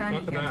want Danica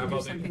Not that to do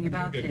about something the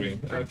about Gilder Green.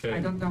 it, but Okay. I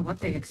don't know what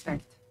they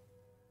expect.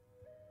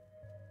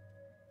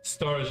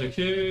 Storage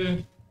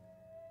aqui.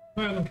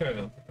 Ah, eu não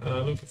quero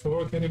não. Looking for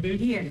work, can you be?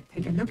 Here,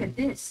 take a look at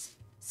this.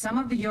 Some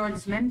of the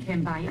Jarl's men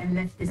came by and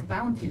left this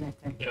bounty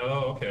letter.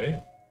 Oh, ok.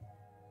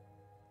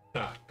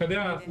 Tá, cadê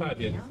a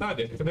Sadia?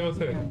 Sadia, cadê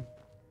você?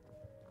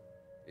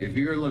 If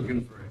you're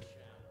looking for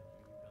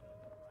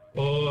a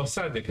Ô,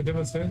 Sadia, cadê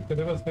você?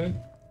 Cadê você?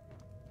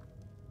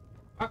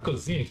 A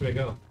cozinha, que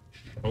legal.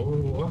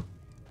 Oh, ó.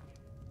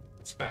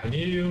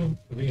 Pernil,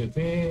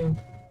 vinhozinho.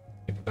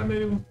 Aqui tá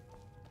meio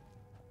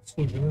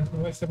sujo, né?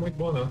 Não vai ser muito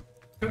bom, não.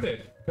 Cadê?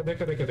 Cadê?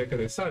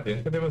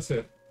 Sadia, cadê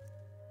você?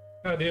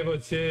 Cadê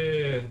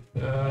você?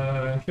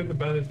 Kill the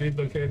bandit, lead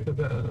located,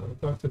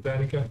 talk to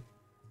Danica.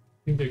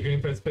 In the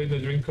green, participate in the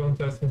drink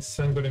contest in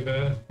San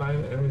Bolivar.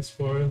 Find any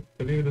sword,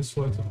 deliver the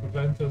sword to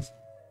prevent us.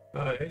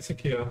 Ah, é esse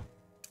aqui, ó.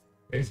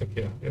 Esse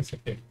aqui, ó. Esse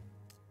aqui.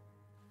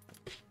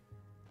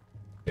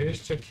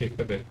 Este aqui,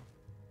 cadê?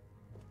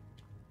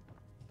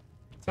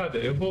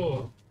 Sabe, eu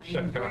vou I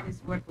enjoy checar.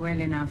 this work well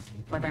enough,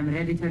 but I'm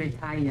ready to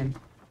retire.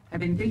 I've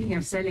been thinking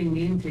of selling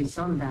me into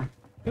Isolda.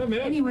 É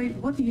mesmo? Anyway,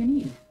 what do you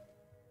need?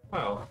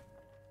 Well,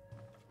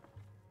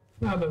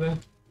 nada, né?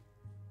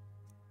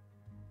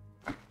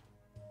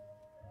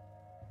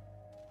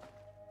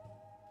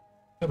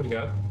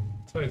 Obrigado.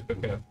 Só isso que eu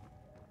quero.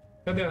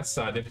 Cadê a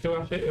Sádia? Porque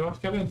eu acho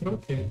que ela entrou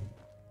aqui.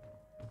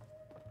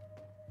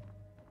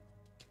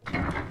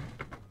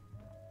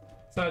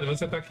 Sádia,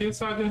 você tá aqui,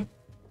 Sádia?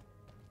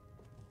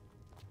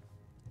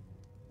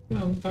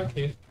 Não tá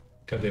aqui.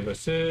 Cadê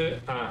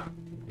você? Ah,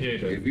 e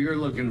aí, If you're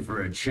looking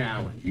for a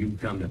challenge, you've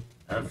come to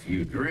a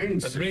few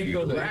drinks, A drink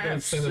few or the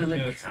laughs, event and a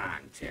yes.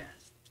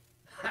 contest.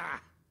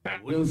 Ha!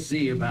 We'll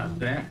see about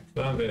that.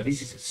 Vamos ver.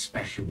 This is a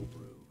special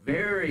brew.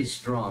 Very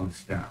strong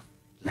stuff.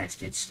 Let's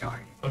get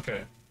started.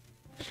 Ok.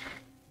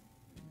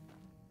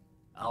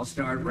 I'll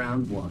start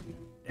round one.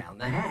 Down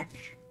the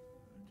hatch.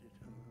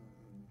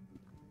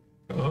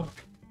 Ó.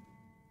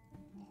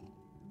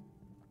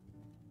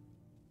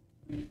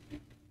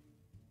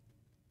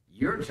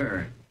 You're your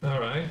turn.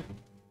 Alright.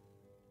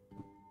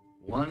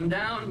 One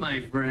down,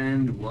 my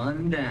friend,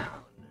 one down.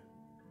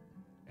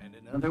 And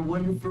another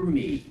one for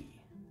me.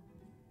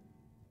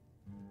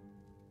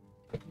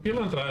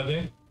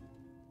 Pilantragem.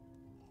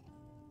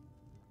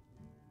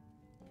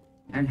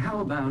 And how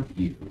about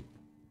you?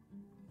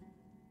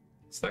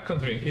 Second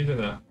drink, isn't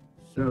it?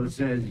 So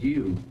says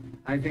you.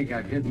 I think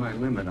I've hit my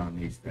limit on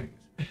these things.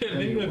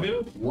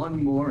 Anyway,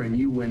 one more and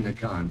you win the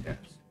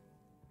contest.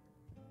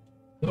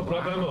 No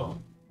problemo.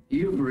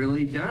 You've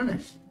really done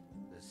it.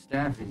 The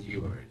staff is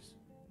yours.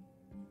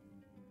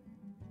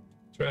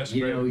 Trash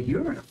you know,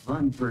 you're a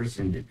fun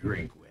person to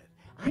drink with.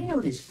 I know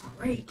this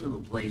great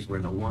little place where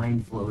the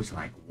wine flows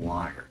like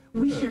water.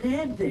 We should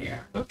head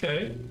there.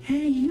 Okay.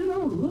 Hey, you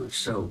don't look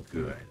so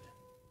good.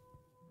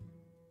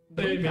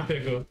 Baby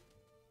pegou.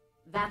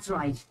 That's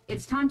right.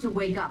 It's time to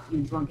wake up,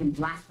 you drunken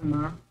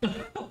blasphemer.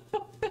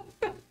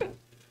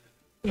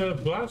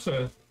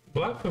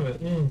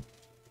 Blasphemy.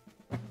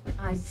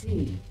 I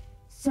see.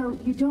 So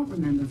you don't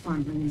remember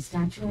fondling the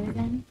statuary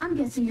then? I'm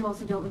guessing you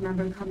also don't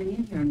remember coming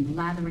in here and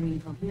blathering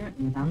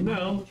incoherently about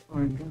No.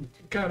 or a goat.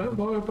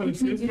 Caramba, eu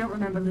Which means pareci. you don't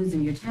remember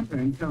losing your temper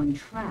and throwing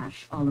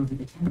trash all over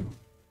the temple.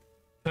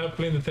 Help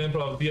clean the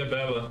temple of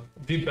Diabella.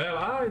 Diabella?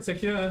 Ah, esse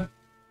aqui é.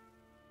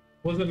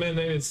 What's the man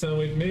name is son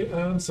with me?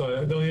 I'm sorry,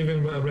 I don't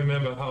even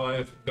remember how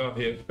I got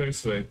here.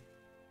 Persuade.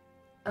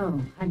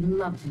 Oh, I'd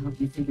love to help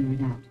you figure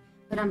it out.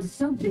 But I'm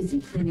so busy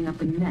cleaning up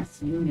the mess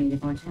you made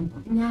of our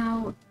temple.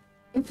 Now,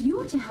 if you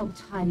were to help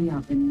tidy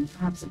up and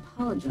perhaps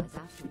apologize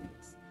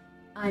afterwards,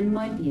 I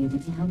might be able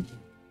to help you.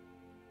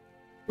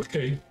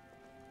 Ok.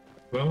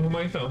 Vamos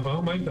arrumar então, vamos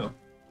arrumar então.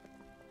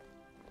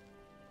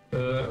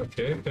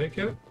 Ok, take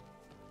it.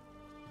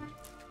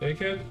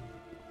 Take it.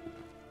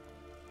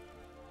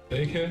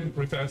 Take it.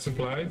 Repair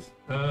supplies.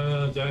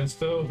 Giant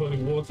stove, holy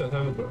water,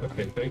 have a...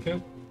 Okay, take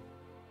it.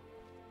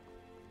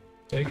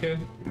 Take it.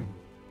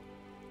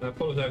 I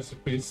apologize to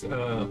please,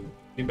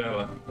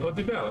 Dibella. Oh,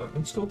 Dibella.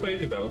 Desculpa aí,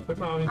 Dibella. Foi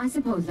mal, hein? I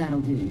suppose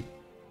that'll do.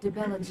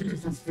 Dibella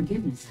teaches us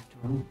forgiveness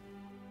after all.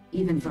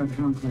 Even for a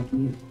drunk like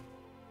you.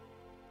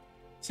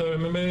 So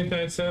remember anything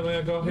I said when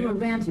I got You here? were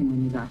ranting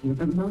when you got here,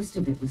 but most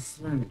of it was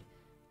slurred.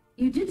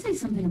 You did say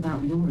something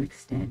about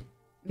Lordangelusx.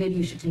 Maybe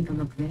you should take a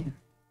look there.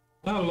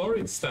 Ah,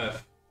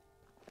 Lordangelusx.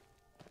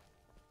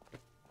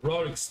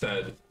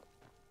 Lordangelusx.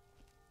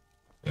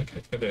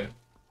 Ok, cadê?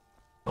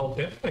 Há um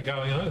tempo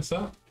legal, hein? Olha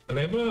só.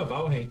 Lembra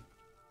Valheim.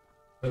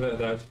 Na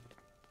verdade.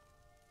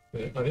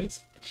 Olha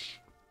isso.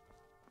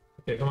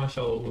 Ok, vamos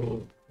achar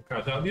o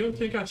cajado. E eu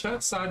tinha que achar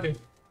a Saga.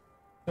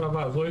 Ela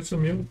vazou e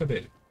sumiu.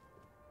 Cadê?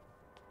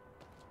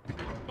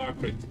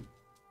 Margaret.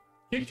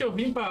 O que eu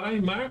vim parar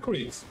em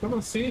Margaret? Como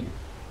assim?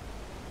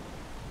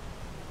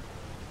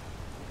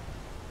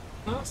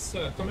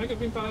 Nossa, como é que eu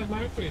vim parar em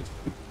Margaret?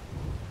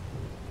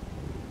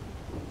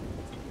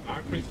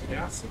 Margaret é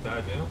a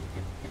cidade, né?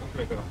 Muito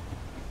legal.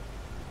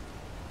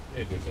 E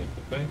aí, gente,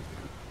 tudo bem?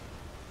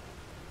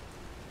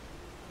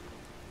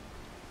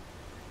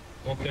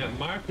 Ok,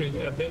 Margaret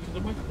é dentro de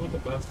uma gruta,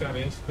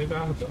 basicamente,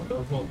 debaixo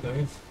das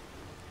montanhas.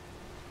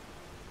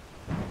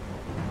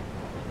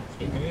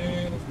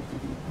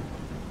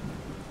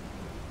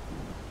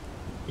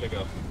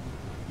 Legal.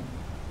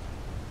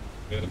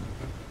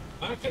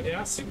 Margaret é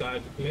a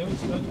cidade, lembra a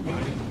cidade de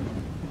Maia.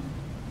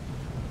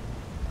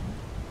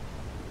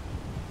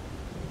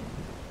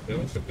 Então,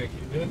 você tem que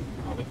ver,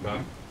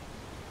 aumentar.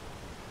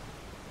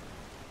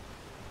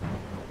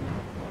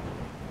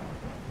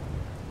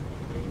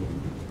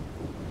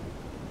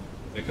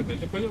 É que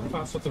depois eu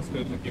faço outras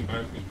coisas aqui,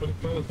 Marcos. Por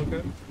enquanto eu só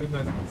quero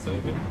terminar essa missão e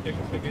ver por que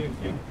eu cheguei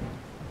aqui.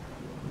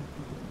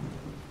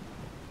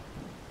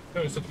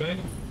 Então, isso tudo bem?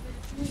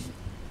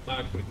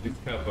 Marcos,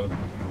 discava.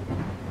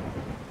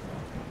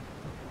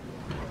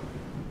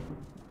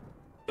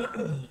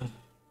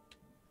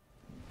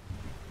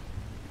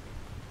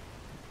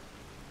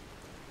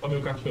 Olha o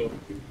meu cachorro.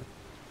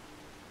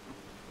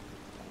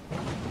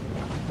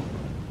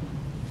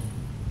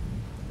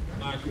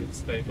 Marcos,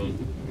 stable.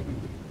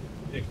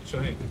 E aí,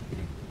 cachorrinho?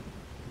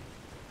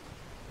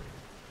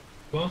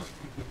 Bom?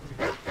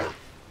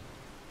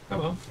 Tá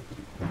bom.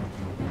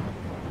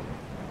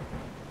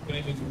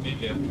 Grande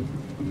milha. Eu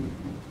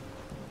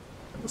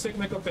não sei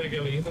como é que eu pego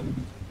ele ainda.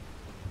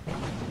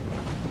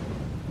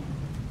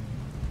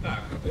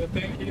 Tá, eu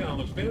tenho que ir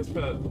aonde mesmo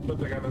pra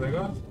pegar meu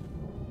negócio?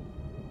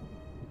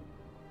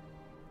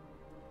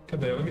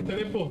 Cadê? Ela me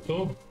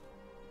teleportou.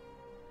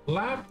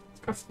 Lá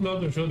no final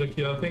do jogo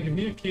aqui, ela tem que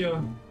vir aqui,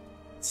 ó.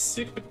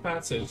 Secret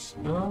Passage.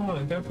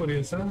 Ah, então é por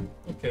isso, né?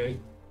 Ok.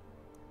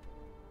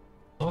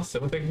 Nossa,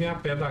 eu vou ter que vir a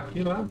pé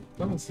daqui lá?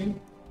 Como assim?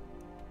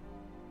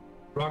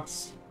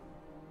 Rocks.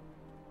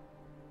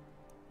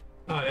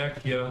 Ah, é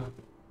aqui, ó.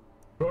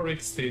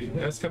 Lordangelusx.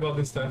 Ask about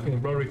the staff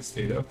in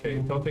Lordangelusx. Ok,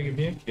 então tem que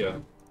vir aqui, ó.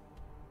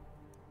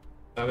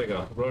 Tá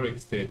legal.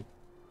 Lordangelusx.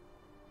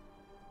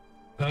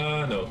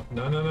 Ah, não.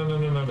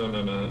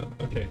 Não.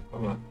 Ok,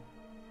 vamos lá.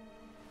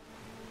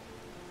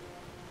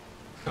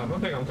 Ah,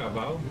 vamos pegar um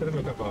cavalo. Cadê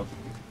meu cavalo?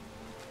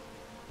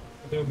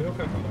 Cadê o meu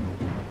cavalo?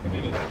 Cadê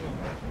ele?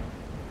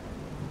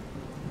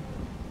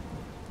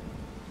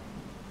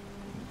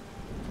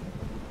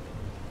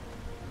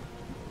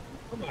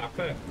 Ah,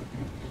 pé.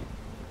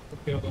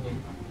 Porque eu não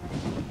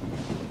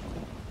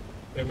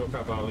tenho meu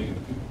cavalo ainda.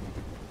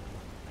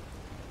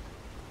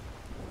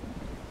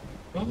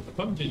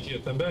 Vamos de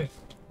dia também?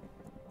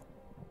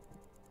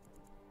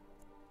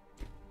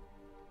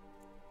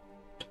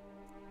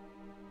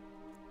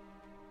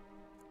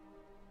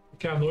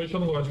 Porque à noite eu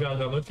não gosto de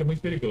viajar à noite, que é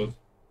muito perigoso.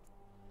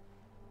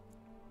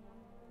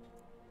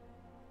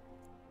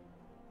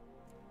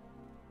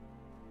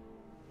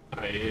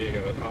 Aí,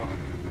 galera, ó.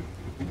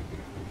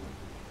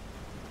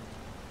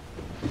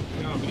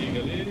 Tem uma briga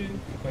ali,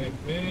 vai em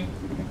frente.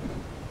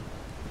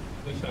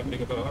 Deixar a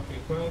briga pra lá por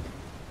enquanto.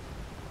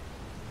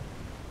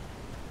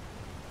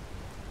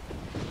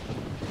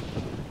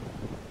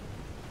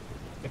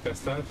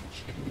 Tempestade.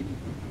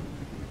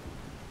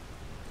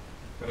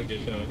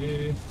 Caranguejão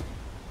ali.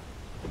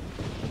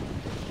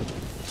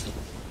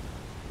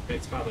 Tem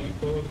espada de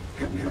fogo.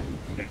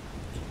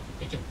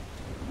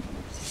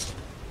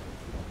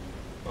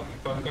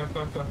 Corre.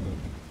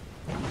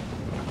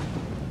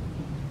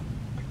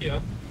 Aqui,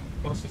 ó.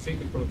 Posso sim,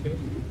 que eu coloquei.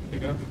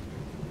 Obrigado.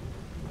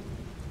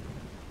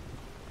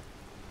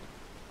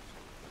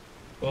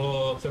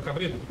 Ô, seu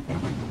cabrito.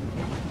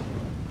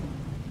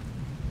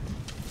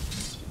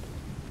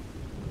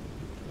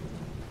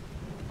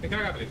 Vem cá,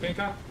 cabrito, vem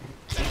cá.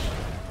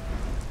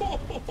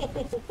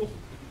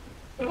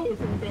 Eu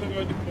fui um cara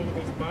negócio de fogo da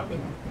espada.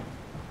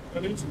 O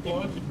cara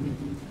explode.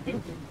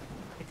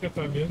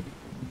 Encantamento.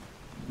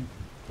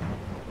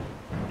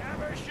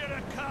 Never should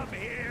have come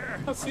here.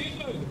 Assim,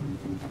 velho.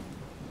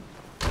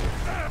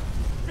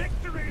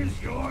 Victory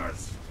is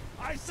yours.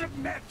 I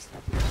submit.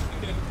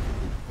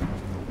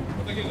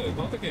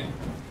 Volta aqui.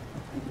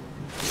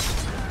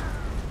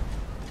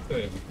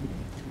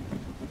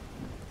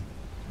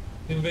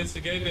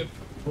 Investigate the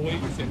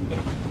weak center.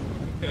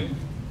 Ok.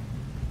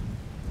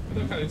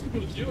 Cadê o cara?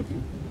 Explodiu?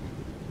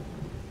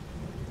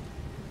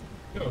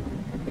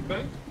 Tudo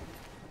bem?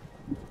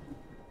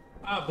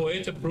 Ah,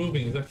 Boate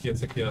Approving. Aqui,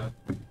 esse aqui, ó.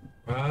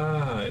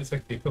 Ah, esse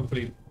aqui,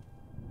 complete.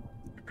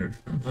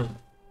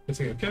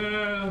 Esse aqui eu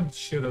quero.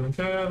 Shield eu não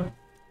quero.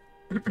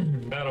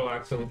 Battle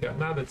Axe eu não quero.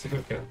 Nada disso que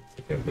eu quero. Isso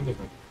aqui é tudo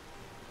bem.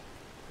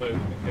 Mas eu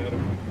não quero.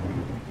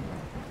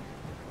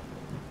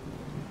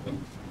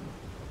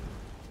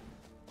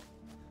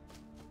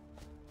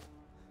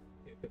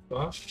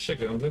 Pessoal, acho que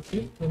chegamos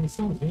aqui na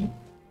missãozinha.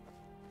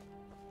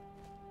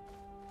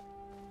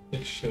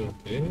 Deixa eu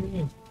ver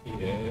o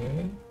que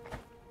é.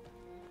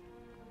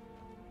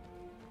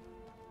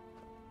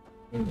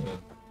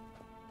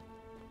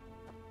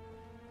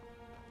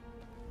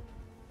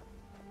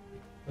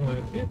 Não é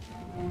aqui?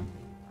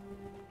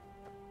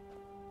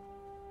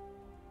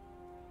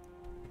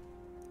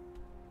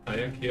 Ah,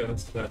 é aqui, ó, na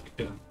cidade,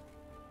 aqui, ó.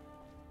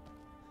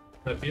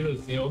 Na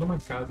vilazinha ou numa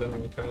casa,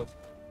 no caso.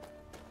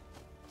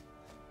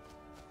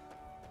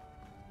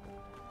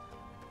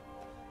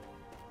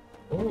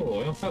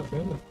 Oh, é uma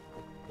fazenda.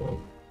 Oh.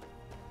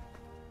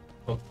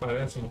 Oh,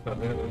 parece uma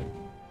fazenda, né?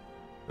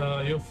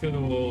 You feel the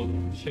world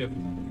shift.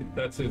 If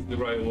that is the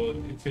right word.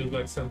 It feels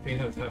like something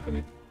has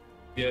happened.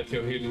 Yet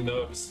you're really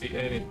not to see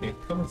anything.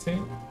 Como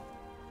assim?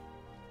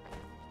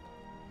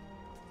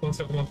 Como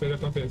se alguma coisa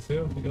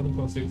aconteceu e eu não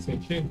consigo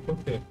sentir? Por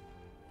quê?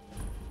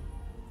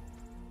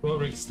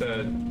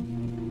 Rorikstead.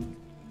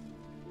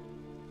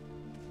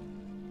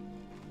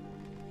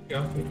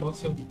 Eu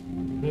posso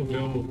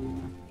mover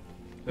o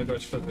negócio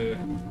de fazer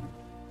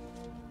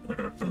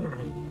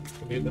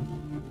comida.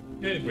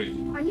 E aí,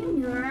 Brie? Are you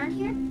new around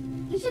here?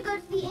 You should go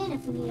to the inn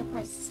if you need a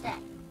place to stay.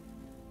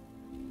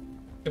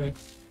 Ok.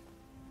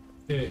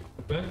 E aí,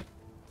 tudo bem?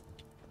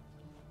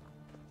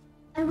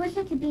 I wish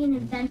I could be an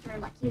inventor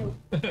like you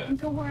and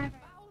go wherever.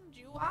 Found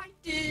you, I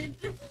did.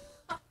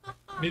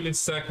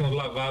 Millisecond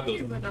lavado.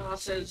 Ivanov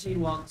says he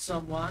wants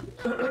someone.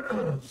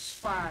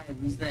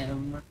 Finds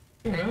them.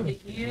 And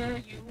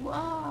here you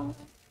are.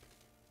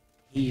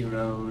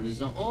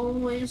 Heroes are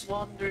always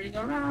wandering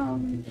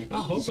around.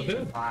 Easy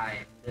to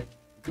find.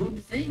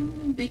 Good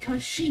thing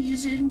because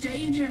she's in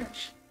danger.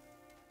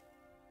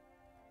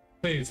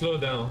 Please, slow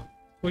down.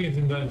 Queen's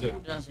in danger. Who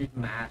does it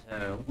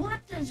matter?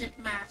 What does it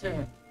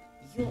matter?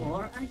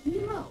 You're a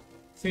hero.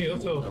 Sim, eu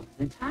sou. Look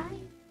the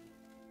time.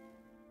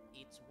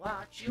 It's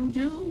what you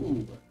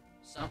do.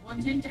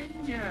 Someone's in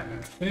danger.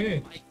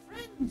 Sim. My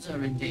friends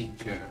are in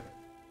danger.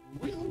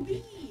 We'll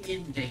be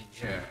in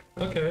danger.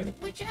 Okay.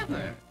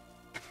 Whichever.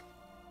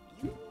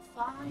 You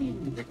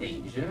find the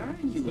danger.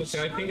 You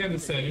Okay, I think I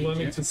understand. You want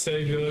me to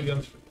save your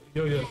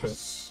friend.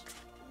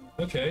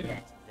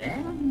 Okay. Let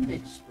them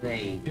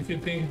explain. If you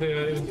think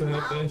there is to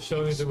help, then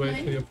show me the way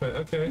to your friend.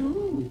 Okay.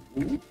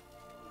 Could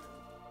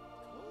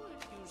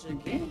use a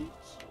gate.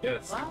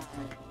 Yes. But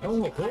É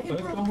um robô?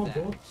 Parece que é um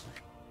robô. no.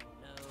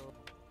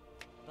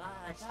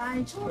 But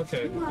I talk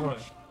Okay, too much.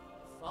 alright.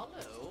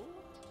 Follow?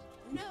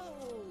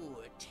 No.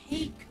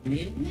 Take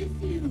me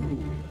with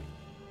you.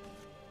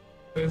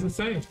 It's the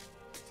same.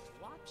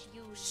 What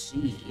you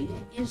see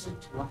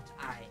isn't what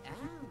I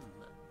am.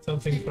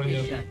 Something from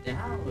you. Shut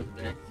down.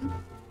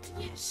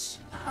 Yes,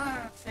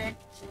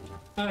 perfect.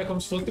 Ah, é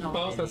como se fosse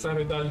falsa essa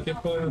realidade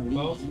aqui, foi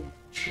falsa.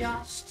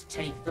 Just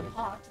take the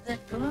part that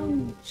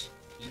glows.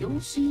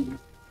 You'll see.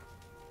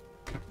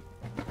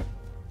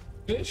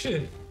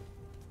 Vixe.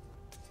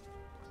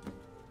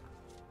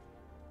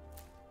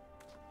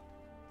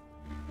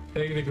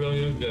 Pegue grão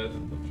de objeto.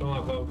 Deixa eu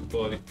lavar o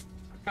body.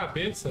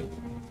 Cabeça?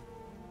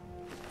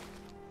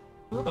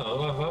 Ah,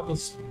 lavar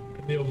os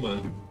pneus,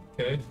 mano.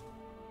 Ok.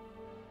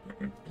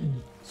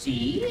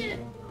 See?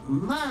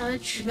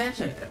 Much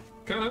better.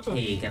 Caramba.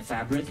 Take a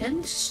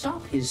fabricant,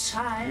 stop his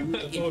time.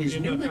 If his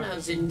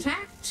Numena's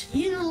intact,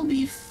 he'll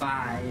be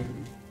fine.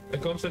 É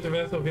como se eu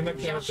estivesse ouvindo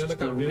aquela Just da the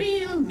cabeça.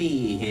 real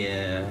me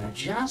here.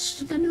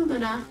 Just the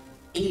Numena.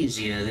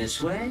 Easier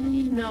this way.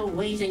 No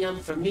waiting up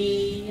for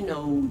me.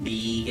 No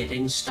me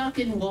getting stuck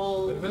in É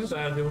walls.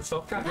 verdade, eu só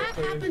That carrego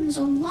ele. happens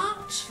a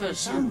lot for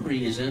some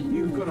reason.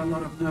 You've got a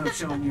lot of nerve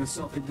showing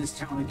yourself in this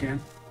town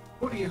again.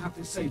 What do you have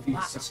to say for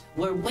yourself?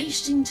 But we're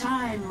wasting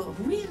time,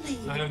 really.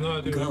 I have no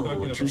idea what you're Go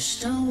talking to about.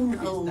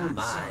 Stonehole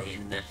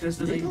Mine. Does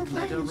the name Little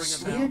Leto ring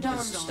place a near bell?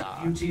 The stark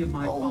Dawnstar. beauty of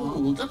my farm?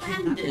 Old, Kidnapped by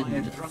a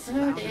abandoned, drunk Third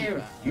loudon?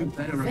 Era. You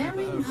better remember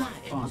Very her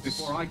right fast nice.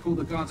 before I call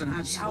the guards and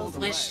have you hauled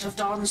away. Southwest of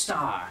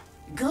Dawnstar.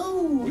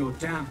 Go. You're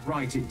damn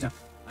right it does.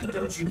 And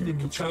don't you think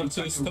you'll Come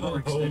to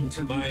Stonehole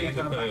until you Mine, get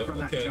her back from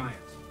that okay.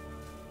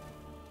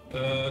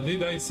 giant.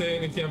 Did I say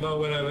anything about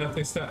where I left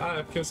instead? Ah,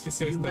 é porque eu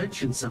esqueci a You história.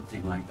 mentioned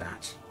something like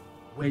that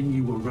when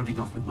you were running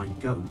off with my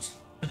goat.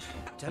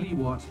 Tell you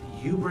what,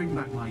 you bring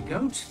back my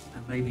goat,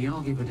 and maybe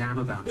I'll give a damn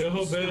about it. Eu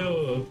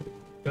roubei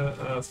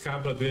as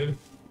cabras dele.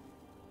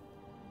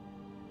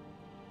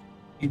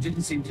 You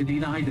didn't seem to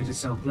need either to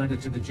sell leather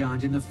to the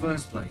giant in the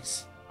first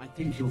place. I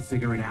think you'll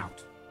figure it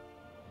out.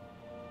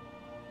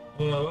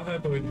 Well, what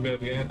happened with me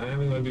again? I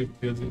am gonna be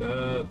guilty.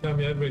 Tell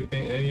me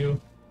everything, and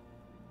you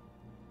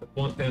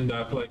won't end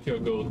up like your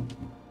gold.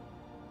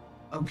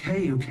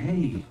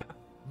 Okay.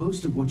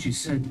 Most of what you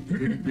said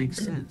didn't make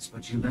sense,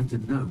 but you left a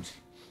note.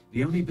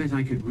 The only bit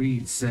I could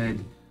read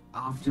said,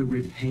 after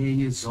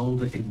repaying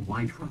Isolde in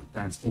Whiterun.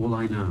 That's all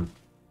I know.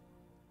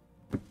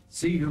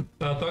 See you.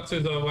 Talk to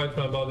the white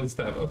man about this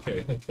stuff.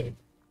 Okay.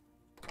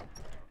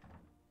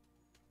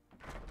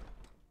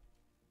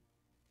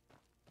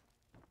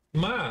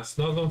 Mas,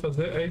 nós vamos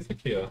fazer é isso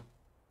aqui, ó.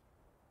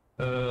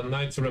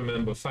 Night to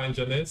Remember. Find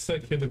Janessa,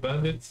 kill the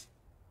bandits.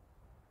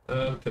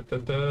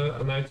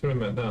 A Night to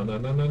Remember.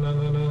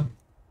 No.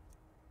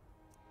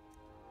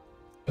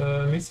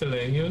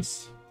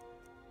 Miscellaneous.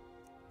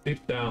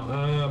 Deep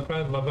down.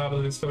 Pride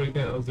Lavable History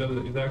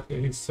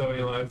exactly his story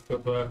in life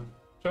of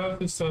Try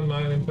to sun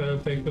mine and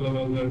take the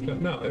level.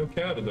 Não, eu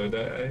quero, doido.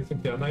 É isso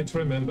aqui, a Night to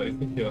Remember, é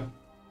isso aqui,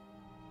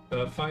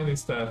 ó. Find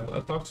this stuff.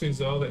 Talk to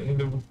Isolde in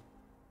the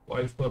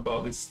White Room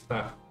about this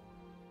stuff.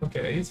 Ok,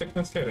 é isso que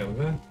nós queremos,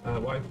 né?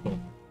 White Room.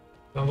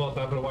 Vamos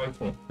voltar para o White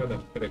Room. Cadê?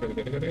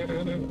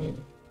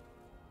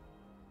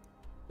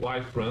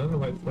 White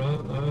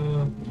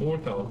Run.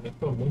 Mortal. Eu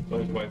tô muito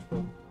longe de White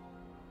Run.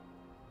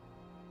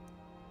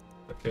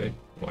 Ok,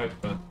 White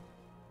Run.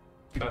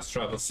 Fast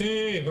Travel.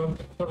 Sim, vamos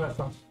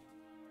conversar.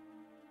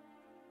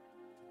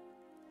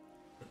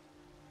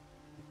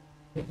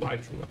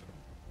 White Run.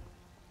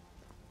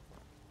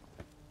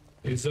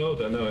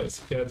 Isolde, no, it's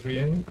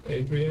Adrian.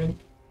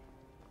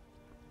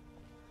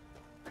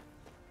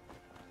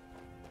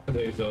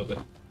 Cadê Isolde?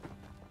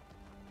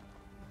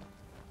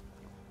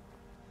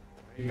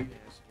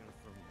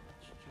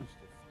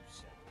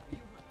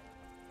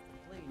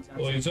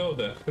 Ô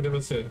Isolde, cadê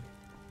você?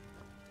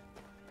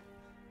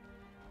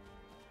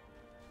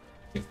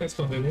 O que você tá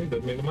escondendo aí,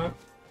 no meio do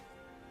mato?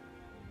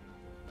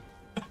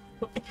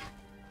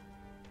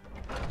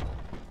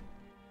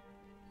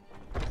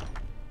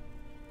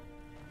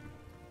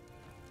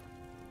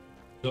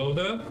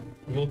 Isolde,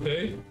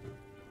 voltei.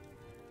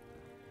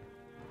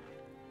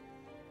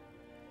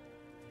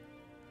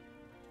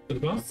 Tudo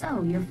bom?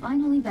 So, you're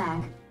finally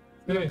back.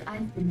 Hey. Look,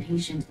 I've been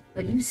patient,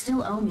 but you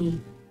still owe me.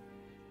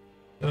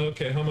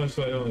 Okay, how much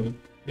do I owe you?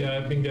 Yeah,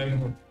 I've been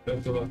getting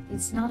that a lot.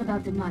 It's not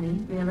about the money,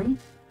 really.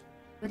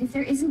 But if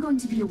there isn't going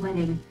to be a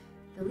wedding,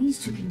 the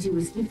least you can do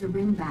is give the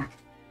ring back.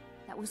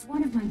 That was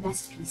one of my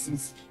best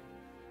pieces.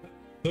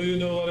 Do you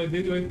know what I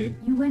did with it?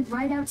 You went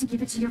right out to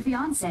give it to your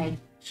fiancé.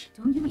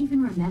 Don't you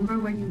even remember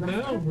where you left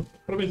her? Não,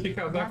 prometi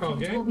casar com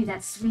After you alguém. told me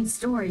that sweet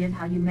story of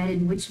how you met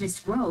in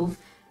Witchmist Grove,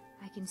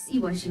 I can see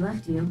why she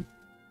left you.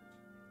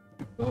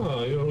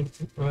 Oh,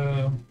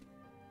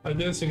 I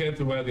just get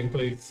the wedding,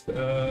 please.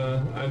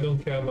 I don't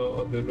care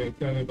about the ring.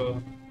 Tell me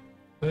about.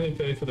 Let me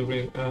pay for the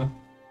ring.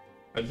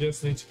 I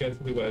just need to get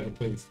to the wedding,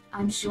 please.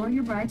 I'm sure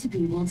your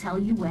bride-to-be will tell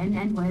you when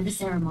and where the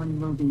ceremony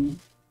will be.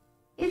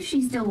 If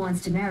she still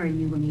wants to marry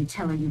you when you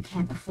tell her you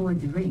can't afford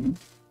the ring.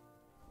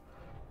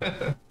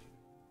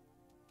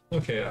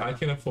 Okay, I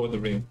can afford the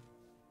ring.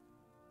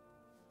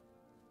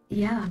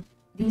 Yeah,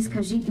 these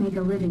Khajiit make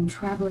a living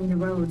traveling the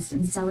roads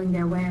and selling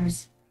their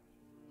wares.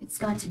 It's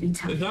got to be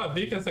tough. Eu já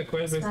vi que essa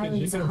coisa vai ser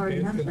Skyrim's a hard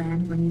enough gigantesca.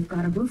 land when you've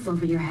got a roof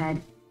over your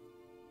head.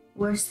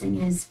 Worst thing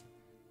is,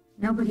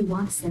 nobody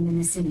wants them in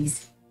the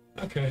cities.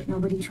 Okay,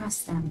 Nobody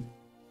trusts them.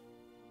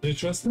 do you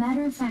trust?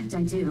 Matter of fact,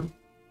 I do.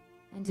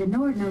 And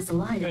Denord knows a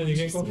lot of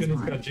ninguém confia no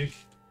Skadik.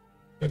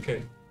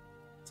 Ok.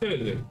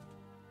 Beleza.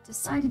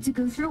 Decided to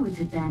go through with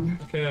it then.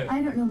 Okay.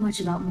 I don't know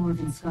much about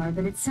Morvenskar,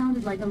 but it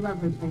sounded like a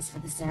lovely place for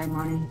the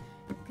ceremony.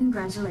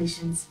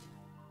 Congratulations.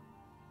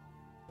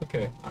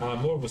 Ok.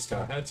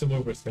 Morvenskar. Head to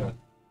Morvenskar.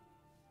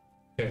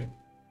 Ok.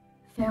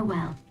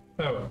 Farewell.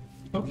 Farewell.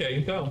 Ok,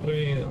 então, pra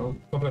mim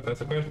completar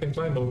essa quest, tem que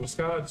ir lá em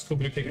Morvenskar,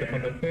 descobrir o que tá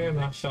acontecendo,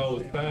 achar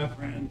o staff.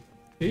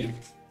 E,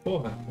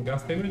 porra,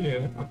 gastei meu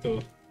dinheiro à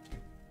toa.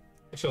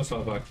 Deixa eu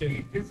salvar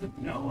aqui. Deixa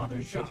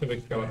eu ver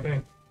o que ela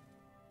tem.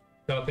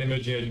 Ela tem meu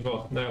dinheiro de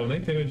volta. Não, ela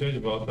nem tem meu dinheiro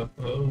de volta.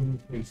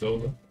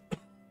 Isolda.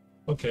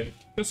 Ok.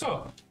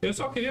 Pessoal, eu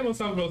só queria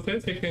mostrar pra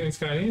vocês o que tem no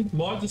Skyrim.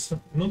 Mods,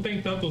 não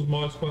tem tantos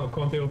mods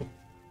quanto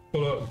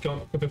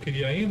eu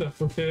queria ainda,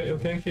 porque eu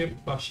tenho que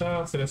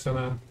baixar,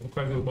 selecionar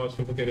quais os mods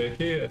que eu vou querer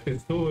aqui,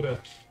 textura,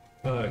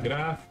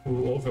 gráfico,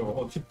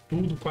 overall, de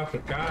tudo,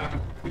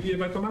 4K, e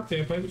vai tomar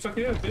tempo. Mas eu só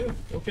queria ver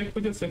o que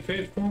podia ser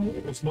feito com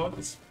os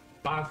mods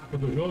básicos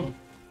do jogo,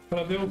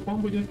 para ver o quão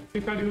bonito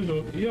ficaria o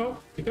jogo. E ó,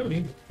 fica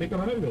lindo, fica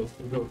maravilhoso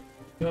o jogo.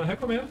 Eu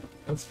recomendo,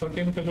 para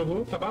quem nunca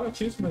jogou, tá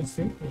baratíssimo, mas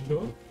sim, o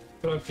jogo.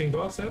 Para quem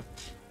gosta, é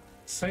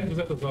 100,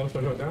 200 dólares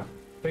para jogar,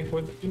 tem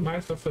coisa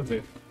demais para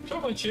fazer.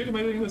 Jogo antigo,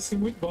 mas ainda assim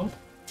muito bom.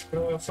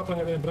 Só para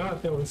relembrar,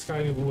 até o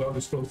Skyrim do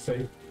Elder Scrolls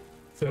 6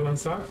 ser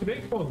lançado, se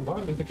bem que com os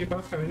mods aqui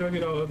basicamente vai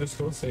virar o Elder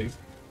Scrolls 6.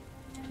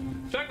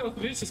 Já que é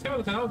outro vídeo, se inscreva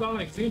no canal, dá um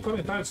likezinho,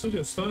 comentários,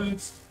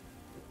 sugestões.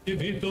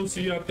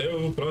 Divirtam-se até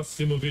o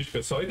próximo vídeo,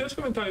 pessoal. E deixa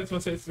comentários se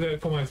vocês quiserem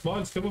com mais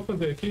mods que eu vou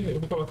fazer aqui. Eu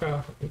vou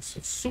colocar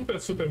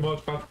super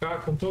mod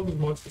 4K com todos os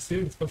mods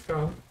possíveis para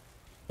ficar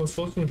como se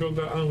fosse um jogo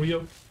da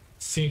Unreal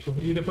 5.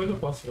 E depois eu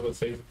posto para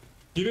vocês.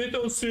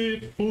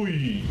 Divirtam-se,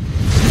 fui!